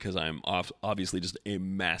overdoing it because I'm obviously just a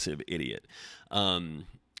massive idiot.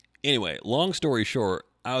 Anyway, long story short,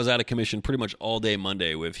 I was out of commission pretty much all day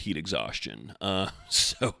Monday with heat exhaustion.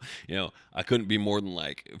 So, I couldn't be more than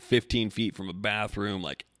like 15 feet from a bathroom.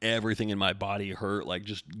 Like everything in my body hurt, like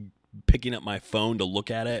just picking up my phone to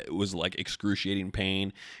look at it was like excruciating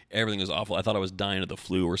pain. Everything was awful. I thought I was dying of the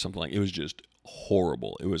flu or something. Like it was just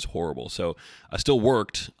horrible. It was horrible. So I still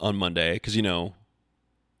worked on Monday because,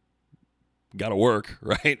 got to work,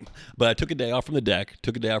 right? But I took a day off from the deck,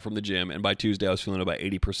 took a day off from the gym, and by Tuesday I was feeling about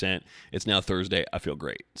 80%. It's now Thursday. I feel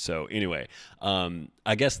great. So anyway,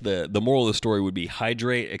 I guess the moral of the story would be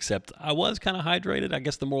hydrate, except I was kind of hydrated. I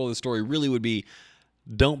guess the moral of the story really would be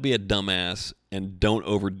don't be a dumbass and don't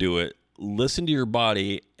overdo it. Listen to your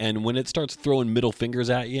body, and when it starts throwing middle fingers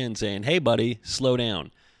at you and saying, hey, buddy, slow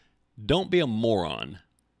down, don't be a moron.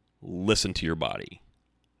 Listen to your body.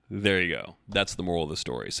 There you go. That's the moral of the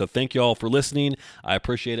story. So thank you all for listening. I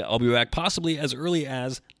appreciate it. I'll be back possibly as early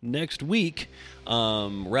as next week,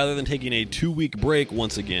 rather than taking a 2-week break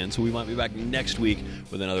once again. So we might be back next week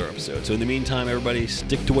with another episode. So in the meantime, everybody,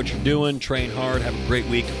 stick to what you're doing. Train hard. Have a great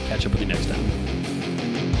week. Catch up with you next time.